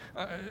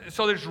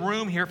 So there's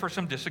room here for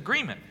some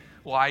disagreement,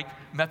 like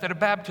method of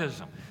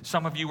baptism.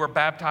 Some of you were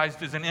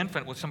baptized as an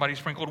infant with somebody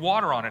sprinkled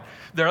water on it.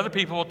 There are other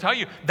people who will tell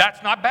you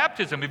that's not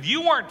baptism. If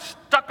you weren't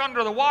stuck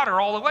under the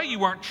water all the way, you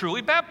weren't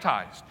truly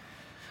baptized.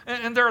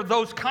 And there are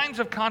those kinds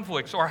of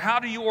conflicts. Or how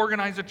do you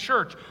organize a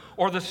church?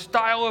 Or the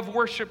style of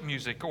worship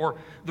music, or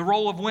the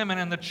role of women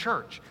in the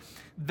church.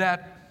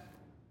 That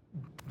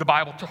the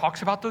Bible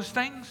talks about those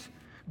things.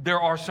 There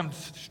are some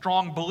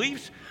strong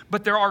beliefs,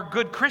 but there are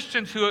good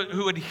Christians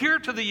who adhere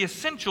to the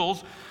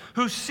essentials,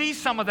 who see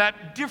some of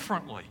that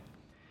differently.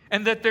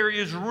 And that there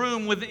is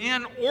room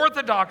within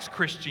Orthodox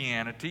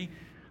Christianity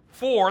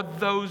for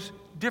those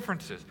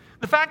differences.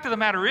 The fact of the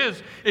matter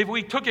is, if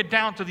we took it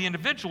down to the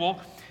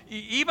individual,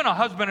 even a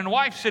husband and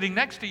wife sitting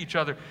next to each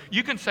other,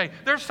 you can say,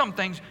 there's some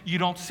things you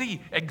don't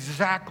see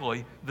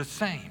exactly the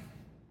same.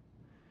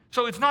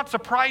 So it's not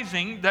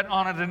surprising that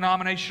on a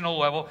denominational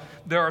level,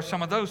 there are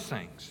some of those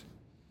things.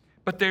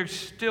 But they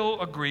still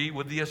agree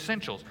with the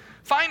essentials.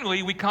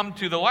 Finally, we come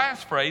to the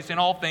last phrase, in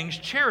all things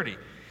charity.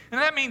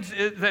 And that means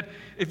that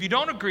if you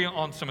don't agree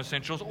on some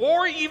essentials,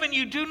 or even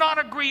you do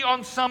not agree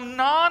on some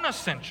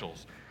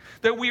non-essentials,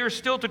 that we are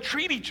still to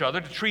treat each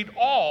other, to treat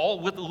all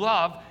with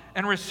love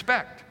and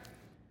respect.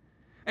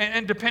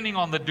 And depending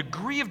on the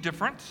degree of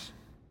difference,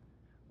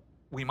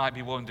 we might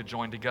be willing to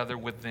join together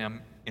with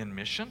them in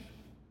mission,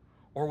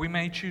 or we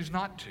may choose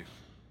not to.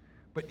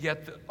 But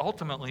yet,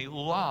 ultimately,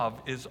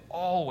 love is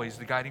always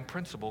the guiding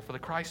principle for the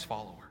Christ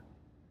follower.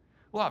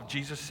 Love,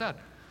 Jesus said,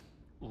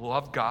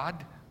 love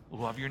God,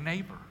 love your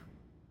neighbor.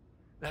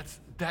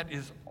 That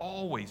is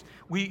always.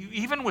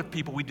 Even with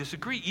people we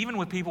disagree, even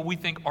with people we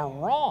think are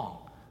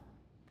wrong,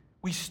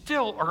 we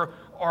still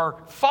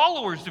are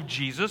followers of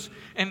Jesus,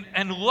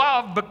 and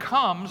love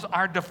becomes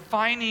our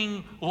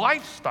defining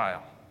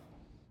lifestyle,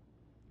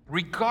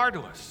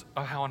 regardless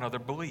of how another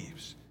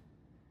believes.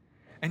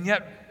 And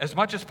yet, as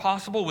much as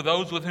possible with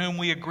those with whom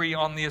we agree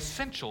on the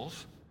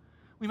essentials,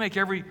 we make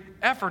every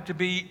effort to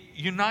be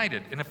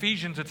united. In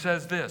Ephesians, it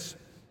says this: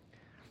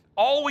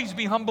 always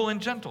be humble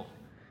and gentle.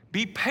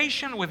 Be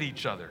patient with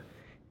each other,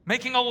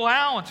 making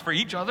allowance for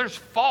each other's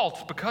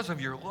faults because of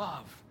your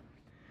love.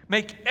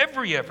 Make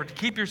every effort to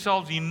keep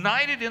yourselves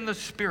united in the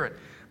Spirit,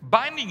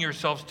 binding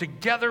yourselves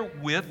together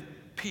with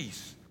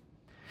peace.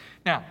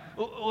 Now,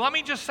 let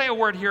me just say a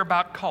word here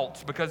about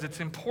cults, because it's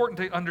important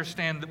to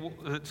understand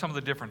some of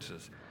the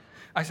differences.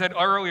 I said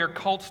earlier,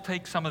 cults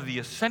take some of the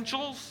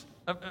essentials,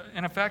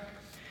 in effect,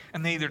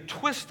 and they either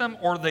twist them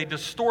or they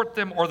distort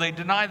them or they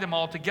deny them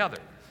altogether.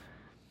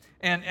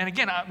 And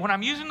again, when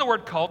I'm using the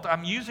word cult,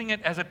 I'm using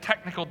it as a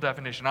technical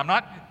definition. I'm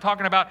not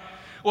talking about,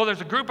 well,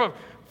 there's a group of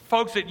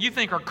folks that you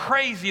think are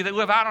crazy that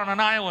live out on an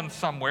island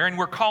somewhere and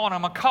we're calling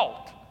them a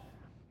cult.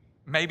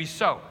 Maybe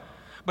so.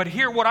 But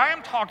here, what I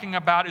am talking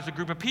about is a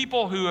group of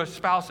people who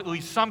espouse at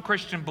least some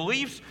Christian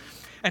beliefs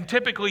and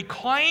typically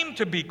claim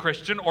to be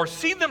Christian or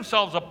see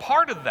themselves a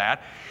part of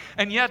that,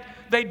 and yet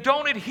they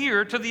don't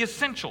adhere to the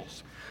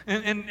essentials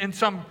in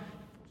some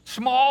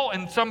small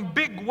and some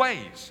big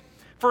ways.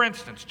 For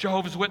instance,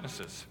 Jehovah's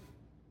Witnesses.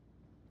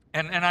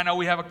 And I know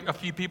we have a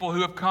few people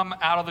who have come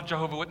out of the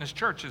Jehovah's Witness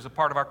church as a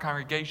part of our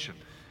congregation.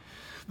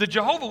 The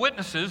Jehovah's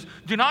Witnesses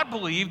do not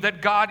believe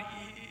that God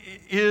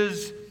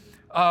is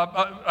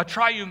a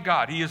triune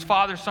God. He is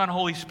Father, Son,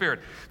 Holy Spirit.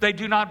 They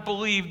do not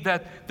believe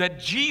that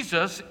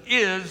Jesus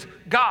is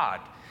God.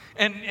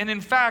 And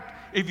in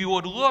fact, if you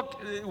would look,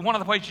 one of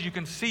the places you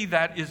can see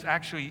that is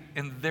actually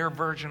in their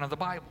version of the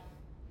Bible.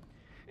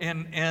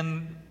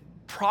 In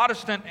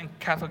Protestant and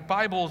Catholic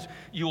Bibles,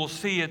 you will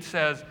see it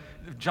says,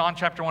 John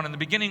chapter 1, in the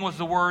beginning was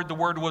the Word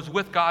was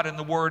with God, and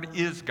the Word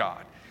is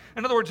God.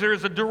 In other words, there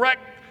is a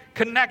direct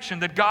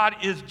connection that God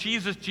is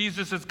Jesus,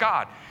 Jesus is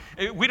God.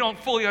 We don't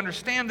fully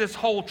understand this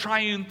whole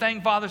triune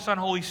thing, Father, Son,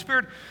 Holy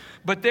Spirit,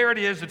 but there it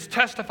is. It's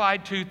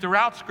testified to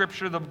throughout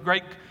Scripture. The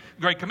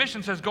Great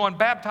Commission says, go and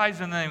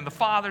baptize in the name of the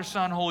Father,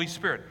 Son, Holy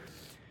Spirit.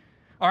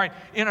 All right,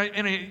 in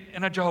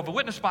a Jehovah's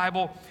Witness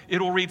Bible,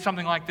 it'll read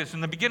something like this.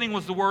 In the beginning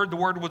was the Word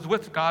was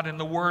with God, and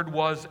the Word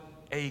was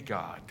a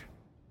God,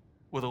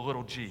 with a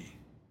little g.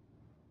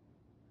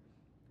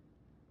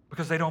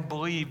 Because they don't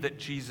believe that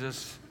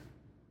Jesus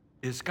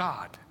is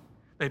God.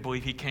 They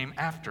believe he came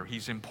after.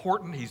 He's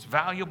important, he's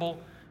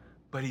valuable,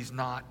 but he's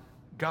not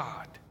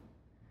God.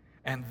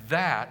 And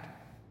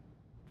that,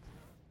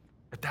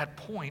 at that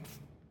point,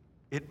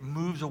 it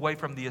moves away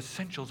from the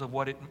essentials of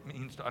what it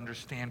means to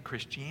understand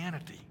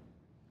Christianity.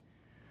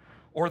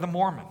 Or the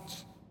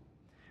Mormons.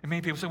 And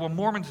many people say, well,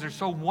 Mormons, they're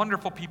so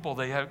wonderful people.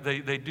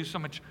 They do so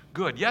much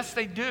good. Yes,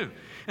 they do.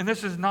 And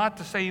this is not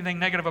to say anything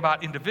negative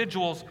about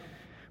individuals,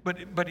 but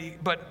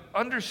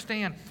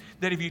understand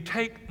that if you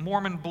take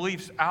Mormon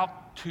beliefs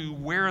out to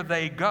where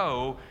they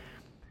go,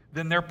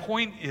 then their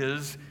point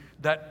is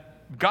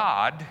that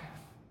God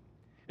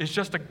is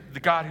just the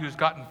God who's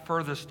gotten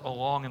furthest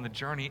along in the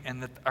journey,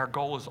 and that our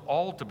goal is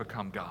all to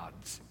become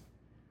gods,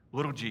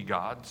 little g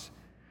gods,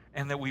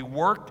 and that we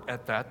work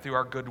at that through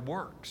our good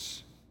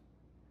works.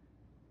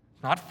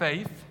 It's not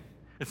faith.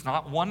 It's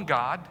not one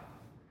God.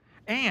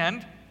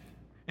 And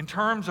in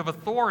terms of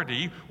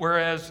authority,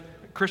 whereas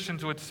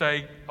Christians would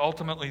say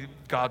ultimately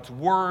God's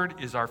Word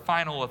is our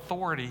final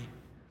authority,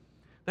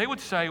 they would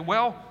say,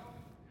 well,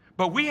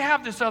 but we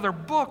have this other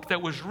book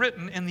that was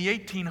written in the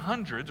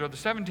 1800s or the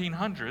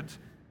 1700s,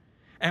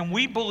 and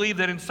we believe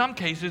that in some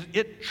cases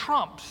it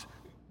trumps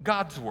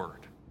God's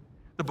Word,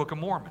 the Book of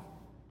Mormon.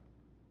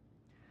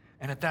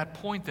 And at that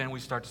point, then, we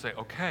start to say,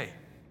 okay,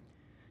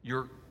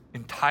 you're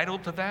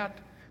entitled to that.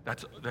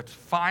 That's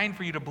fine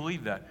for you to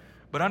believe that.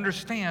 But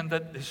understand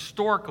that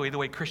historically, the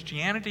way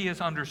Christianity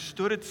has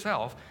understood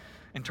itself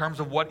in terms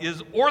of what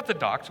is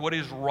orthodox, what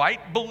is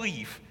right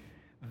belief,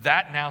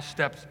 that now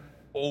steps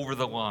over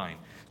the line.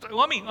 So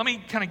let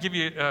me kind of give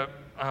you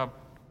a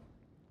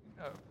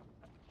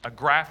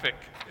graphic,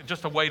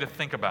 just a way to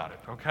think about it,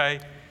 okay?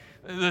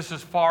 This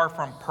is far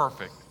from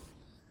perfect.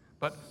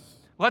 But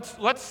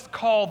let's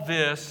call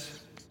this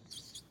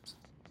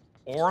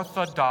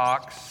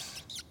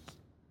Orthodox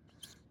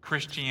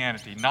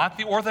Christianity. Not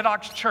the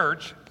Orthodox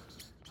Church.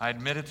 I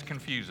admit it's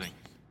confusing.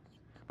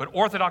 But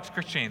Orthodox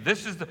Christianity,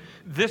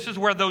 this is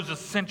where those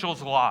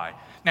essentials lie.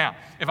 Now,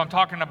 if I'm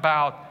talking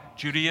about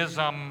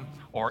Judaism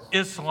or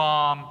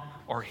Islam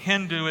or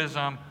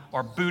Hinduism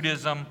or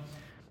Buddhism,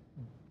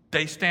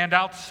 they stand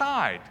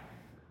outside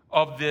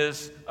of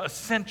this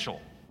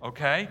essential,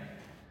 okay?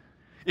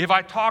 If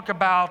I talk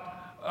about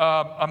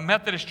a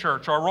Methodist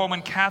church or a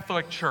Roman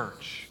Catholic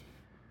church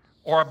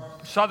or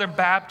a Southern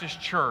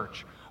Baptist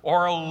church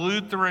or a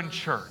Lutheran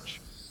church,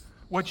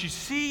 what you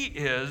see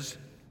is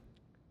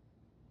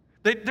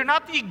they're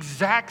not the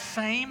exact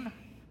same,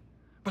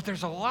 but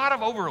there's a lot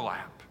of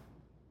overlap.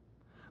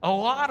 A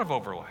lot of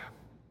overlap.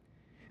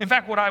 In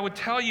fact, what I would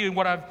tell you,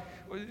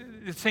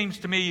 it seems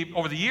to me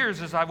over the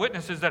years as I've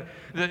witnessed is that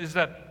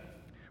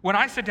when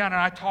I sit down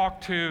and I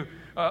talk to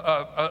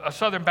a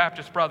Southern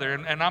Baptist brother,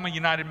 and I'm a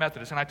United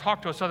Methodist, and I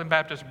talk to a Southern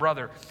Baptist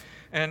brother,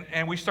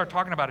 and we start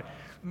talking about it,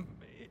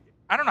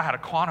 I don't know how to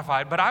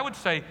quantify it, but I would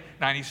say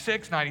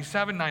 96,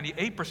 97,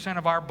 98%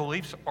 of our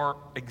beliefs are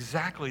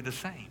exactly the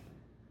same.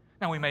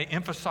 Now, we may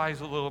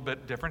emphasize a little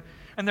bit different,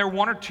 and there are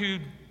one or two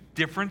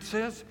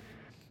differences,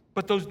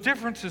 but those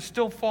differences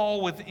still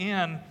fall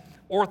within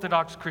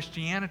Orthodox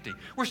Christianity.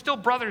 We're still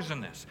brothers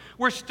in this.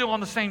 We're still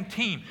on the same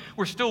team.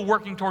 We're still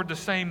working toward the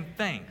same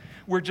thing.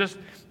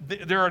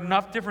 There are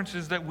enough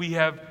differences that we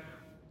have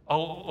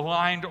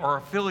aligned or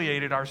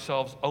affiliated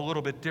ourselves a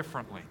little bit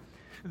differently.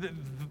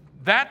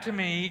 That, to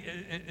me,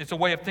 is a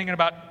way of thinking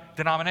about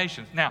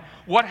denominations. Now,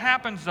 what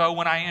happens, though,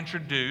 when I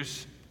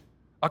introduce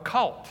a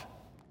cult?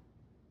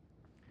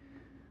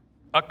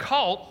 A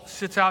cult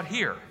sits out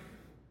here.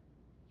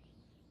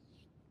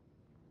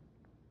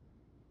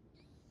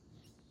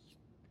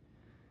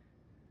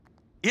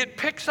 It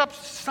picks up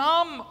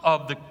some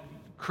of the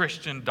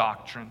Christian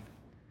doctrine,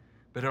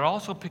 but it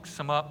also picks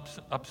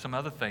up some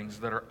other things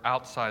that are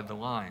outside the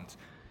lines.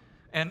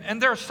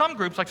 And there are some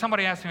groups, like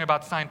somebody asked me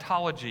about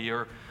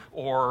Scientology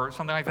or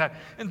something like that,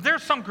 and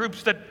there's some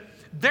groups that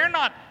they're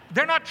not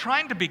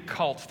trying to be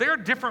cults. They're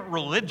different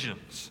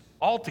religions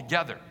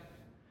altogether.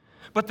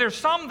 But there's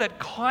some that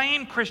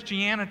claim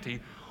Christianity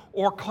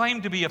or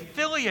claim to be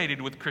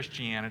affiliated with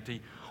Christianity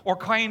or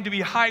claim to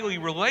be highly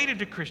related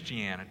to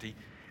Christianity.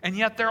 And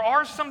yet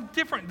there's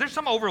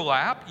some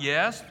overlap,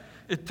 yes,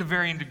 to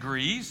varying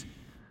degrees,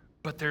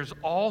 but there's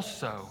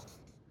also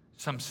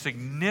some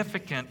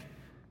significant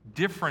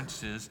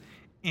differences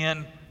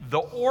in the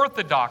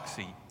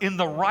orthodoxy, in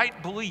the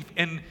right belief,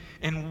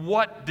 in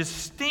what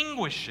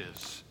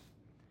distinguishes,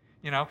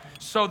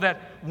 so that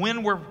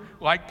when we're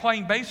like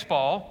playing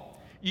baseball,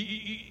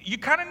 you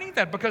kind of need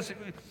that, because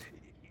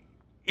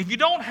if you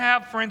don't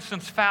have, for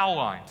instance, foul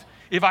lines,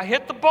 if I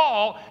hit the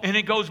ball and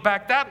it goes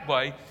back that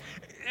way,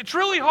 it's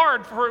really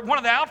hard for one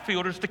of the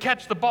outfielders to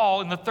catch the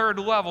ball in the third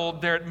level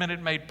there at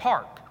Minute Maid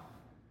Park.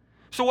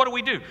 So what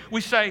do?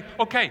 We say,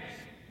 okay,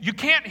 you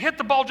can't hit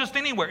the ball just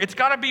anywhere. It's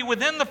got to be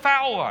within the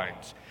foul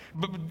lines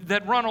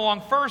that run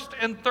along first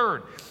and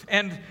third.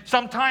 And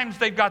sometimes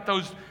they've got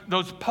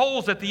those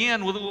poles at the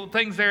end with little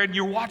things there, and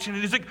you're watching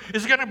it. Is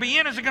it going to be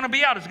in? Is it going to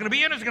be out? Is it going to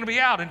be in? Is it going to be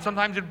out? And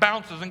sometimes it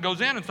bounces and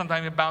goes in, and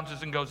sometimes it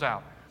bounces and goes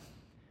out.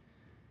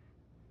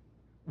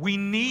 We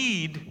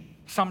need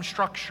some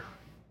structure.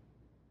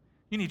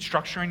 You need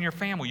structure in your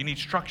family. You need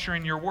structure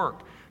in your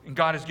work. And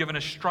God has given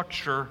us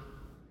structure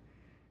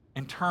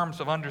in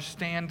terms of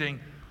understanding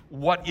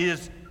what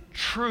is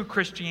true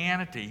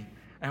Christianity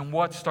and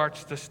what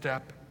starts to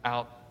step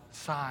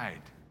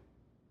outside.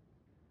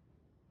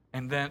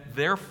 And then,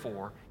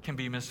 therefore, can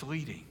be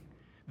misleading.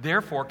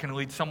 Therefore, can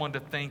lead someone to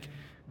think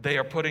they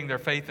are putting their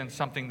faith in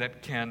something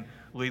that can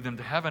lead them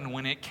to heaven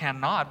when it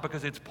cannot,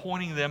 because it's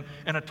pointing them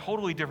in a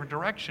totally different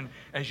direction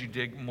as you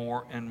dig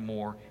more and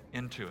more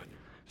into it.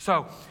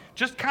 So,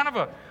 just kind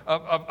of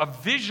a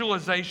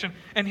visualization.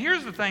 And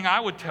here's the thing I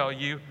would tell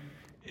you,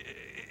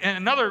 and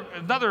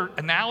another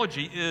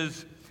analogy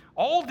is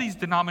all these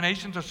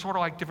denominations are sort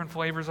of like different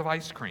flavors of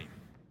ice cream.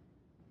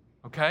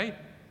 Okay?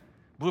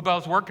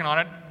 Bluebell's working on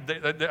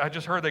it. I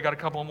just heard they got a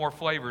couple more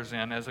flavors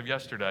in as of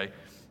yesterday.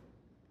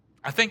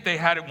 I think they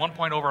had at one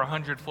point over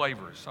 100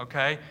 flavors,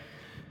 okay?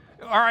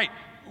 All right,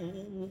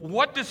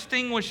 what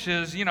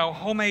distinguishes,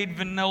 homemade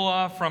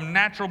vanilla from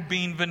natural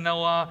bean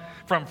vanilla,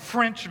 from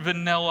French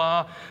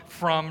vanilla,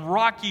 from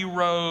Rocky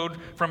Road,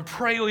 from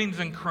pralines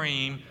and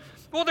cream?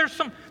 Well, there's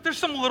some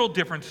little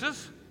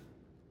differences,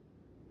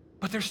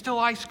 but there's still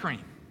ice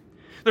cream.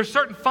 There's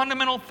certain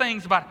fundamental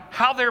things about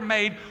how they're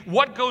made,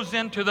 what goes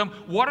into them,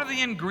 what are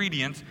the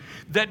ingredients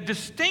that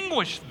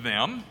distinguish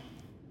them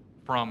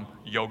from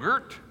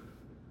yogurt,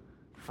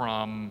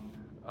 from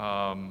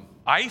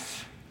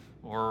ice,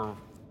 or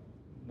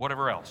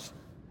whatever else.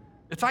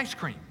 It's ice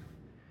cream.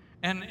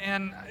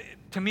 And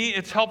to me,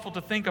 it's helpful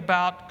to think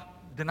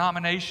about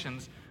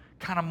denominations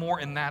kind of more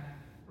in that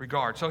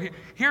regard. So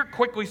here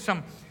quickly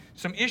some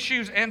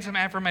issues and some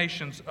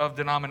affirmations of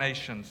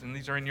denominations, and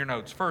these are in your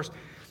notes. First,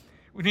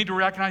 we need to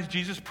recognize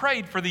Jesus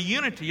prayed for the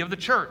unity of the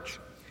church.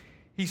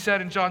 He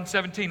said in John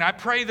 17, I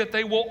pray that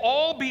they will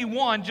all be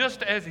one,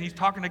 just as, and he's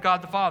talking to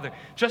God the Father,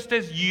 just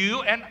as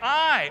you and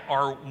I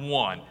are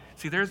one.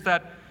 See, there's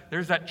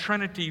that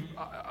Trinity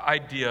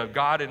idea.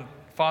 God and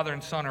Father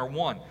and Son are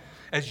one.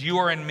 As you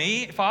are in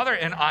me, Father,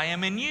 and I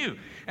am in you.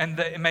 And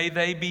may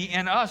they be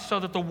in us so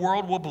that the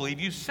world will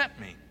believe you sent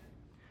me.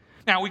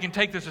 Now, we can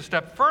take this a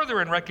step further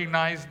and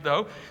recognize,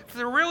 though, that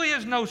there really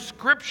is no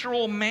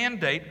scriptural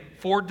mandate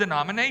for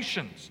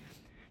denominations.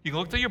 You can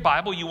look through your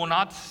Bible, you will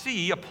not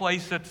see a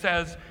place that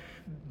says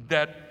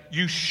that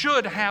you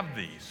should have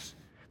these.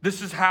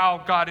 This is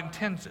how God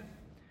intends it.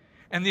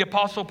 And the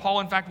Apostle Paul,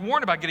 in fact,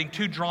 warned about getting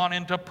too drawn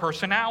into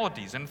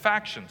personalities and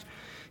factions.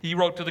 He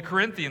wrote to the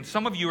Corinthians,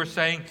 some of you are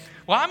saying,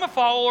 well, I'm a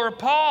follower of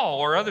Paul,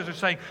 or others are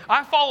saying,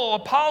 I follow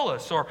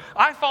Apollos, or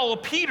I follow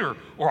Peter,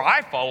 or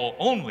I follow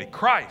only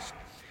Christ.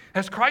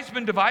 Has Christ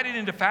been divided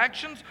into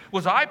factions?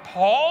 Was I,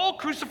 Paul,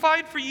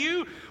 crucified for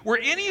you? Were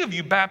any of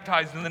you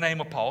baptized in the name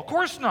of Paul? Of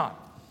course not.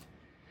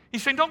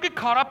 He's saying, don't get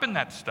caught up in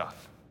that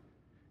stuff.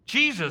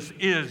 Jesus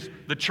is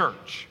the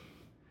church.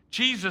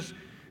 Jesus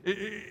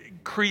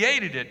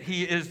created it.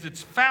 He is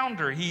its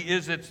founder. He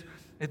is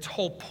its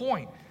whole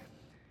point.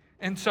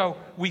 And so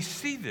we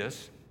see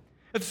this.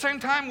 At the same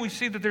time, we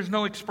see that there's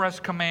no express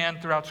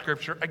command throughout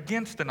Scripture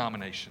against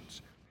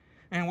denominations.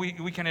 And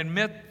we can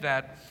admit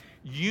that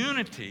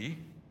unity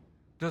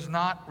does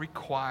not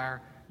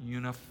require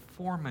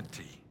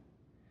uniformity.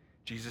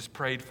 Jesus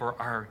prayed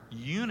for our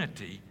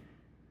unity,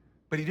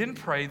 but he didn't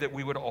pray that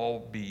we would all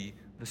be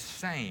the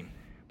same,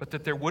 but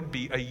that there would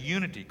be a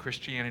unity,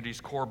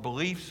 Christianity's core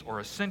beliefs or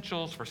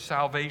essentials for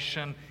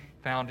salvation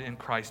found in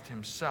Christ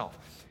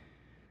himself.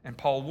 And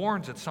Paul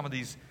warns that some of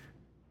these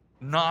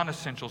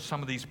non-essentials,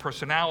 some of these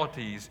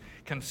personalities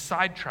can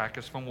sidetrack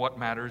us from what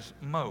matters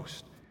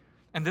most.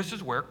 And this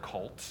is where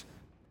cults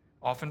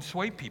often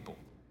sway people,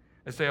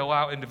 as they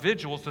allow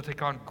individuals to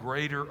take on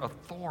greater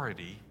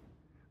authority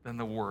than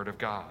the Word of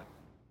God.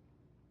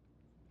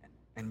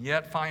 And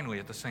yet, finally,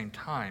 at the same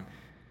time,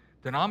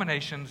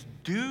 denominations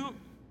do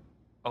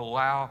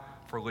allow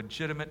for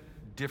legitimate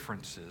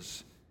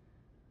differences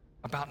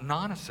about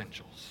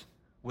non-essentials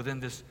within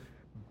this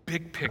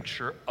big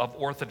picture of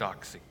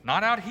orthodoxy.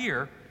 Not out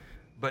here,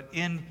 but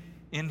in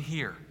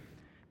here.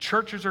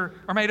 Churches are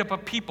made up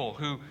of people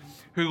who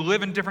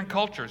live in different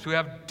cultures, who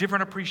have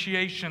different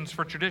appreciations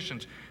for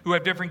traditions, who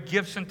have different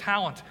gifts and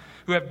talents,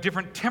 who have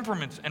different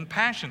temperaments and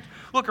passions.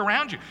 Look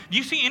around you. Do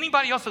you see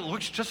anybody else that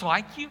looks just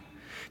like you?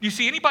 Do you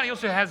see anybody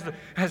else who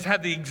has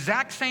had the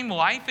exact same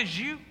life as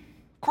you?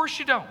 Of course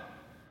you don't.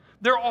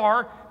 There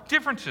are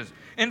differences.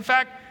 In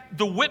fact,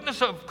 the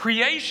witness of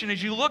creation,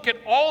 as you look at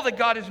all that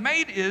God has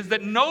made, is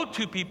that no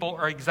two people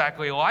are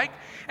exactly alike,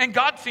 and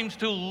God seems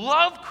to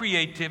love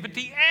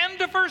creativity and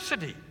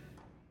diversity.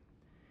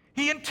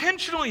 He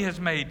intentionally has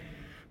made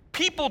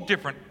people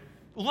different,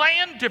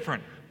 land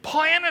different,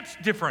 planets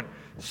different,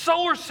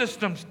 solar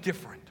systems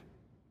different.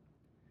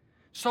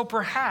 So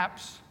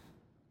perhaps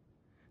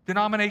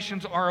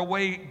denominations are a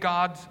way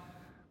God's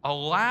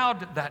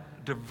allowed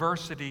that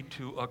diversity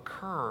to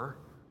occur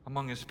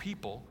among his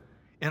people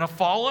in a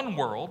fallen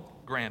world,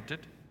 granted,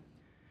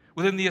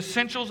 within the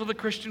essentials of the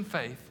Christian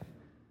faith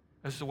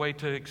as the way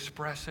to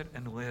express it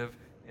and live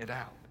it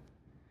out.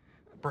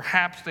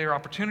 Perhaps there are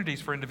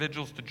opportunities for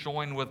individuals to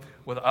join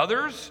with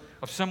others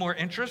of similar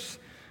interests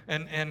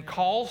and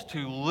calls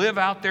to live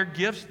out their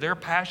gifts, their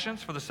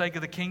passions for the sake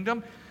of the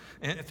kingdom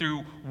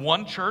through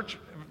one church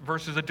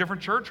versus a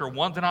different church, or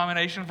one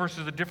denomination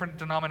versus a different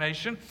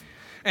denomination.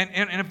 And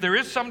if there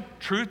is some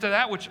truth to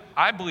that, which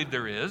I believe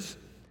there is,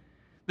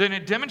 then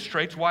it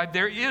demonstrates why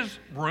there is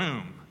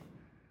room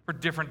for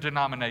different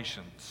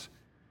denominations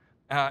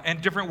and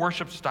different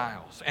worship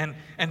styles and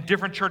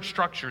different church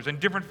structures and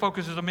different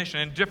focuses of mission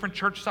and different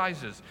church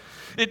sizes.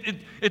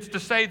 It's to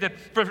say that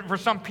for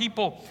some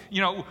people,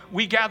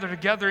 we gather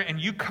together and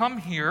you come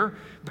here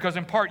because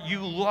in part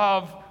you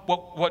love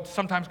what's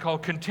sometimes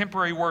called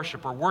contemporary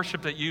worship, or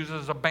worship that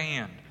uses a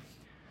band.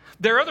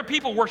 There are other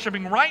people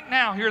worshiping right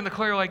now here in the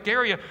Clear Lake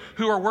area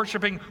who are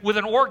worshiping with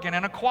an organ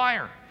and a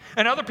choir.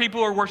 And other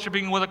people are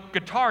worshiping with a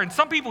guitar, and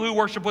some people who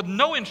worship with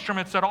no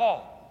instruments at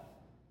all.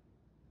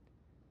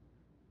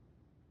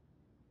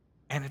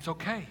 And it's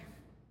okay.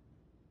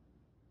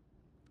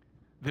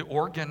 The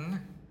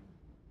organ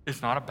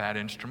is not a bad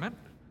instrument.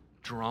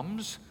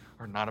 Drums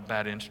are not a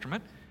bad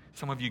instrument.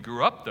 Some of you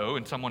grew up, though,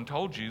 and someone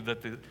told you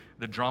that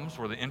the drums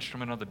were the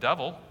instrument of the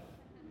devil,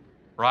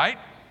 right?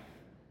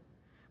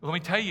 Well, let me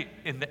tell you,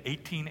 in the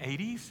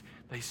 1880s,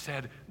 they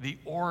said the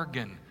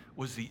organ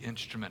was the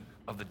instrument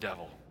of the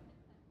devil.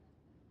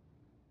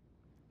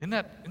 Isn't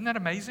that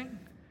amazing?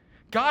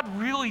 God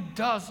really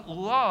does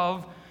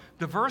love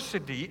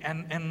diversity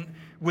and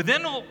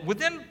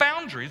within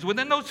boundaries,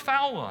 within those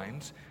foul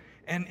lines,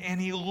 and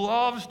he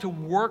loves to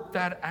work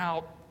that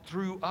out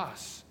through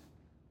us.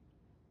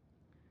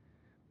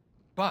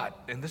 But,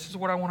 and this is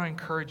what I want to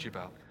encourage you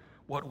about,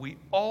 what we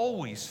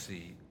always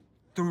see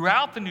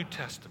throughout the New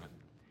Testament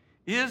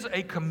is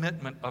a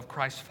commitment of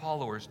Christ's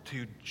followers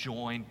to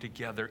join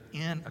together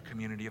in a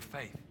community of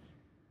faith,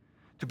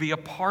 to be a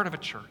part of a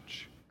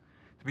church,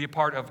 to be a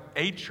part of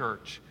a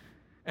church,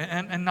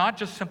 and not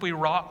just simply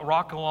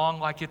rock along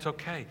like it's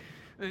okay.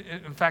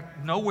 In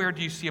fact, nowhere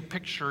do you see a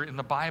picture in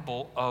the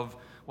Bible of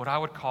what I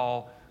would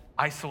call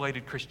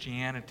isolated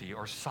Christianity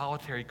or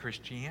solitary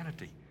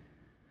Christianity.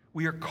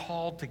 We are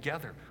called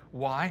together.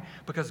 Why?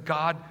 Because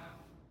God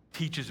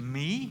teaches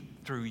me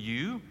through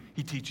you.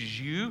 He teaches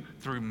you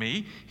through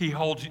me. He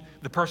holds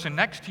the person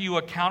next to you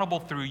accountable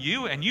through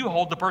you, and you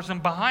hold the person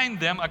behind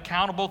them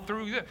accountable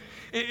through you.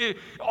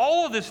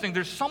 All of this thing,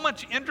 there's so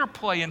much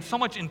interplay and so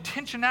much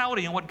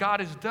intentionality in what God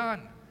has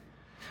done.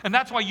 And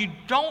that's why you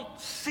don't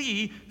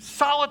see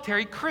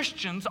solitary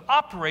Christians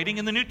operating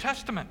in the New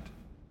Testament.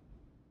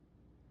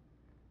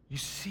 You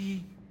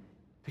see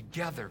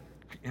together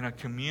in a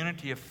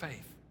community of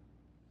faith.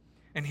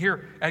 And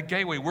here at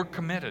Gateway, we're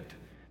committed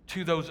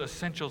to those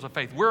essentials of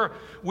faith.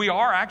 We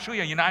are actually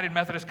a United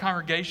Methodist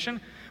congregation,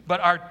 but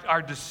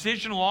our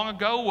decision long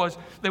ago was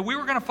that we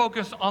were going to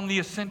focus on the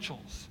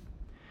essentials.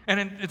 And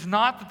it's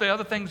not that the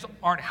other things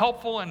aren't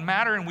helpful and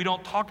matter and we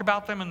don't talk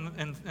about them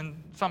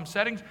in some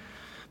settings,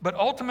 but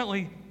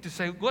ultimately to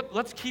say,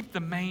 let's keep the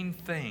main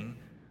thing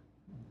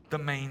the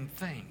main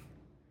thing.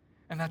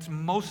 And that's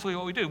mostly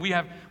what we do. We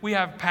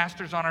have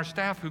pastors on our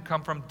staff who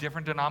come from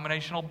different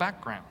denominational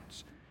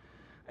backgrounds.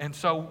 And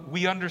so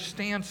we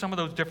understand some of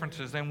those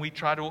differences, and we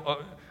try to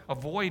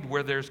avoid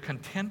where there's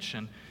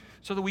contention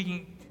so that we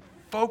can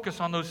focus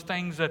on those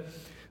things that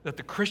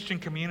the Christian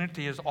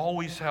community has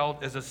always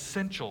held as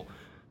essential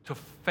to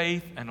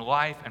faith and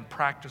life and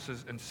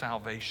practices and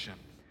salvation.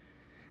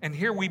 And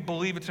here we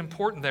believe it's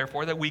important,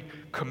 therefore, that we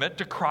commit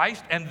to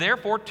Christ and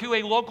therefore to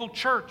a local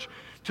church,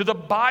 to the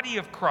body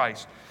of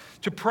Christ,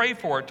 to pray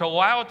for it, to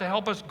allow it to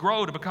help us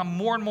grow, to become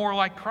more and more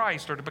like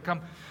Christ, or to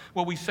become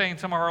what we say in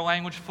some of our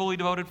language, fully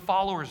devoted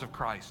followers of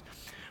Christ.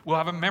 We'll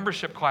have a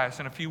membership class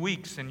in a few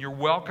weeks, and you're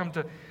welcome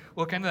to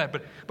look into that.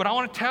 But I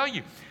want to tell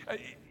you,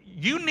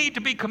 you need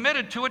to be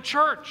committed to a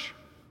church.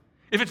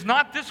 If it's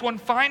not this one,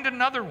 find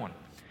another one.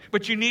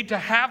 But you need to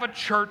have a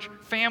church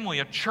family,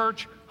 a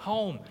church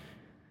home.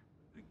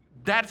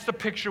 That's the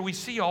picture we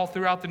see all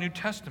throughout the New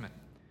Testament.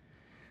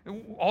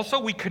 Also,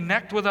 we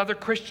connect with other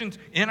Christians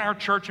in our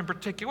church in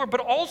particular, but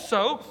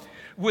also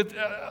with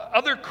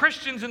other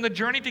Christians in the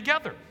journey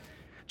together.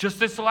 Just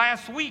this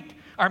last week,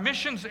 our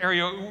missions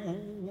area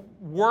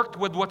worked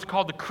with what's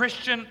called the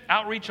Christian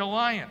Outreach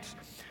Alliance,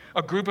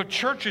 a group of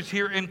churches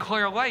here in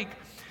Clear Lake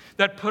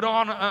that put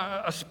on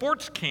a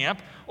sports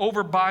camp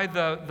over by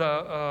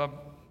the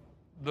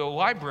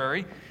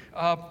library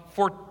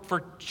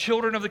for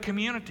children of the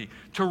community,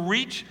 to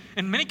reach,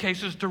 in many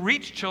cases, to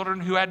reach children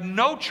who had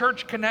no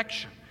church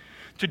connection.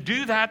 To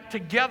do that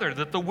together,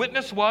 that the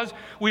witness was,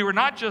 we were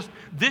not just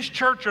this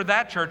church or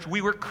that church,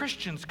 we were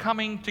Christians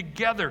coming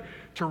together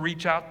to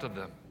reach out to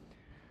them.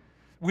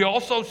 We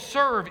also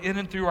serve in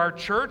and through our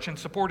church and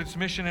support its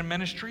mission and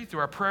ministry through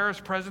our prayers,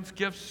 presence,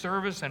 gifts,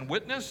 service, and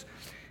witness.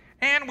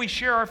 And we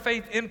share our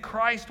faith in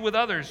Christ with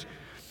others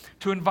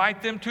to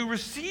invite them to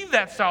receive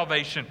that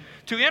salvation,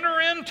 to enter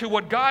into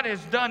what God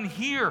has done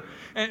here,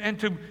 and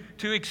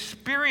to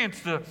experience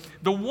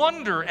the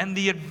wonder and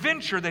the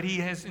adventure that He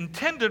has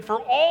intended for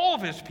all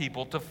of His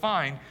people to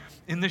find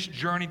in this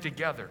journey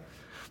together.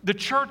 The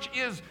church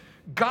is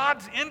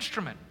God's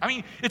instrument. I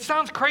mean, it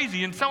sounds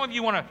crazy, and some of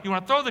you want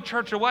to throw the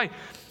church away.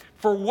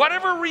 For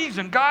whatever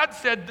reason, God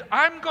said,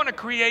 I'm going to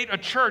create a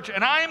church,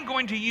 and I am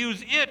going to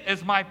use it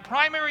as my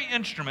primary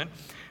instrument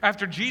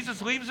after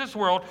Jesus leaves this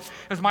world,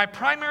 as my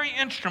primary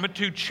instrument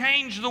to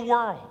change the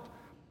world.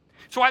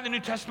 That's why the New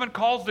Testament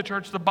calls the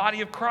church the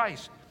body of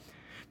Christ,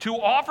 to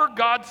offer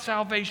God's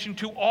salvation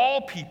to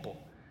all people.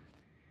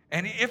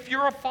 And if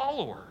you're a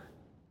follower,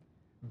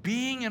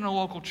 being in a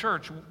local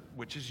church,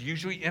 which is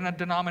usually in a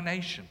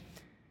denomination,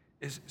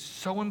 is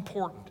so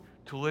important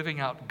to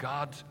living out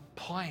God's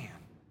plan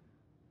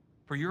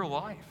for your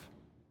life,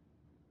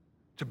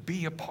 to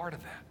be a part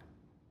of that.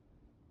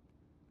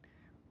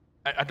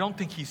 I don't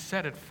think he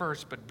said it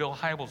first, but Bill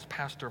Hybels,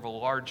 pastor of a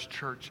large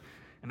church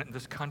in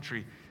this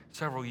country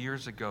several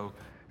years ago,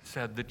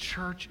 said, the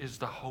church is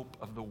the hope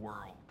of the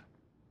world.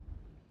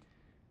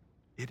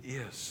 It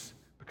is,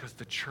 because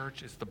the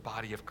church is the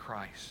body of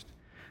Christ.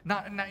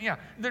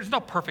 There's no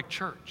perfect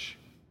church.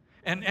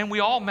 And we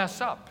all mess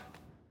up.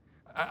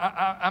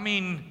 I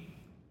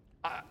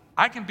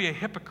can be a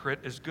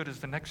hypocrite as good as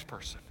the next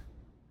person.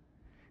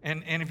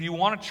 And if you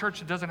want a church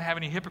that doesn't have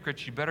any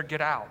hypocrites, you better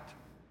get out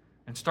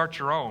and start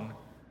your own.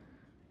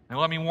 And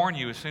let me warn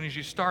you, as soon as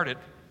you start it,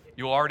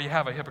 you'll already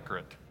have a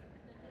hypocrite.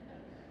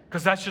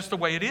 Because that's just the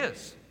way it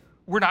is.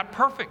 We're not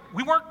perfect.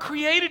 We weren't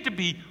created to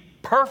be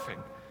perfect.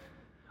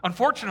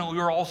 Unfortunately,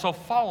 we were also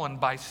fallen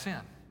by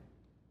sin.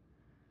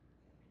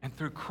 And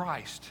through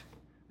Christ,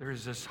 there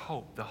is this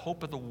hope, the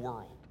hope of the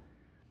world,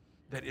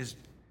 that is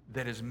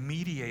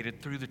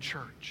mediated through the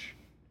church,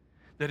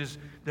 that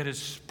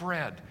is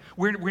spread.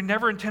 We're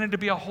never intended to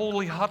be a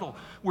holy huddle.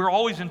 We're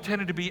always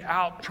intended to be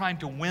out trying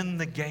to win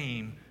the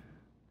game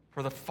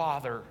for the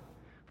Father,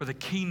 for the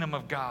kingdom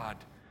of God,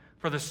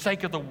 for the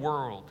sake of the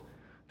world,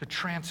 to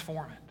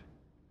transform it.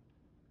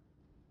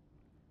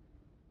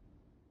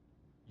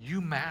 You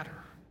matter.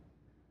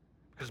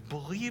 Because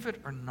believe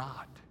it or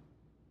not,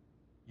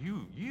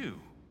 you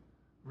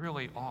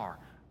really are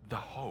the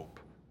hope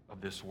of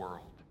this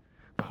world.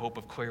 The hope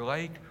of Clear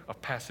Lake,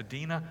 of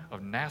Pasadena,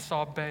 of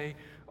Nassau Bay,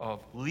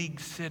 of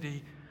League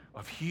City,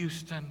 of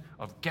Houston,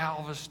 of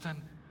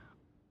Galveston,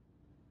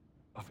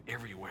 of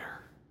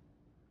everywhere.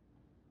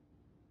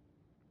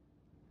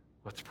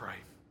 Let's pray.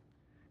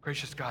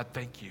 Gracious God,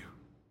 thank you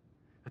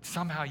that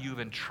somehow you've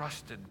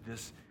entrusted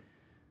this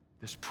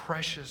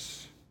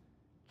precious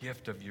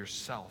gift of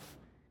yourself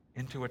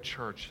into a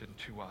church and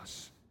to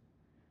us.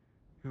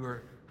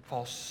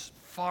 fall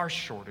far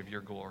short of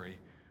your glory,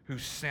 who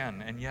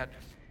sin, and yet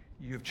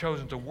you have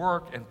chosen to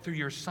work and through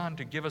your Son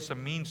to give us a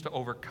means to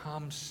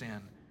overcome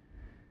sin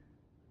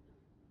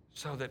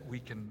so that we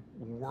can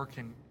work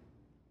in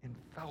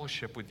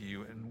fellowship with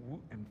you and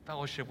in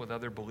fellowship with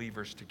other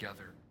believers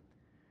together.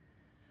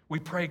 We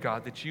pray,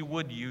 God, that you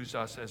would use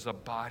us as a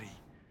body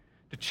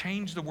to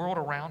change the world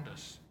around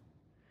us,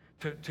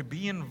 to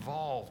be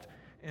involved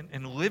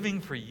in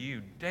living for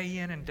you day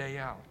in and day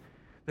out.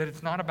 That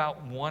it's not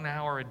about 1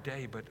 hour a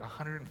day, but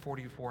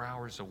 144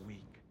 hours a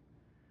week.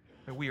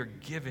 That we are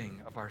giving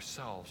of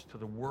ourselves to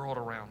the world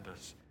around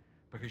us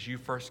because you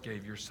first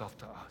gave yourself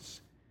to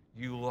us.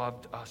 You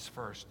loved us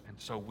first, and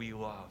so we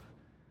love.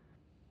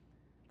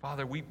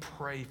 Father, we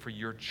pray for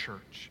your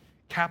church,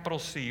 capital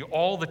C,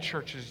 all the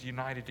churches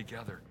united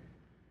together.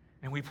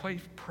 And we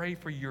pray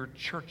for your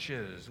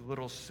churches,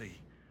 little c,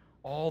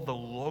 all the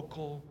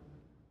local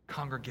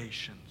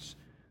congregations,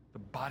 the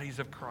bodies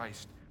of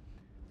Christ,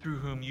 through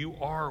whom you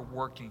are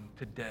working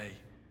today,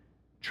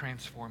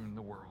 transforming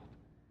the world.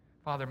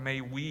 Father,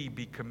 may we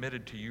be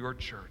committed to your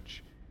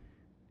church,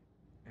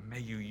 and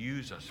may you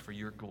use us for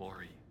your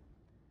glory.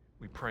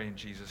 We pray in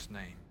Jesus'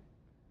 name.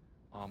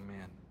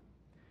 Amen.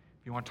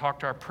 If you want to talk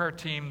to our prayer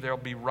team, they'll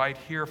be right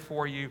here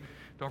for you.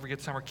 Don't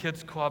forget Summer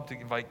Kids Club to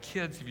invite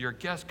kids. If you're a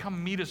guest,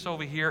 come meet us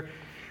over here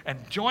and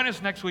join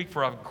us next week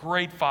for a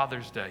great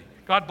Father's Day.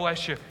 God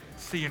bless you.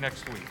 See you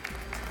next week.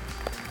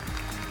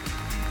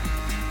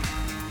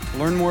 To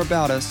learn more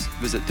about us,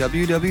 visit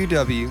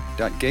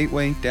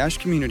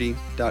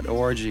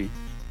www.gateway-community.org.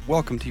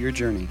 Welcome to your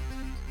journey.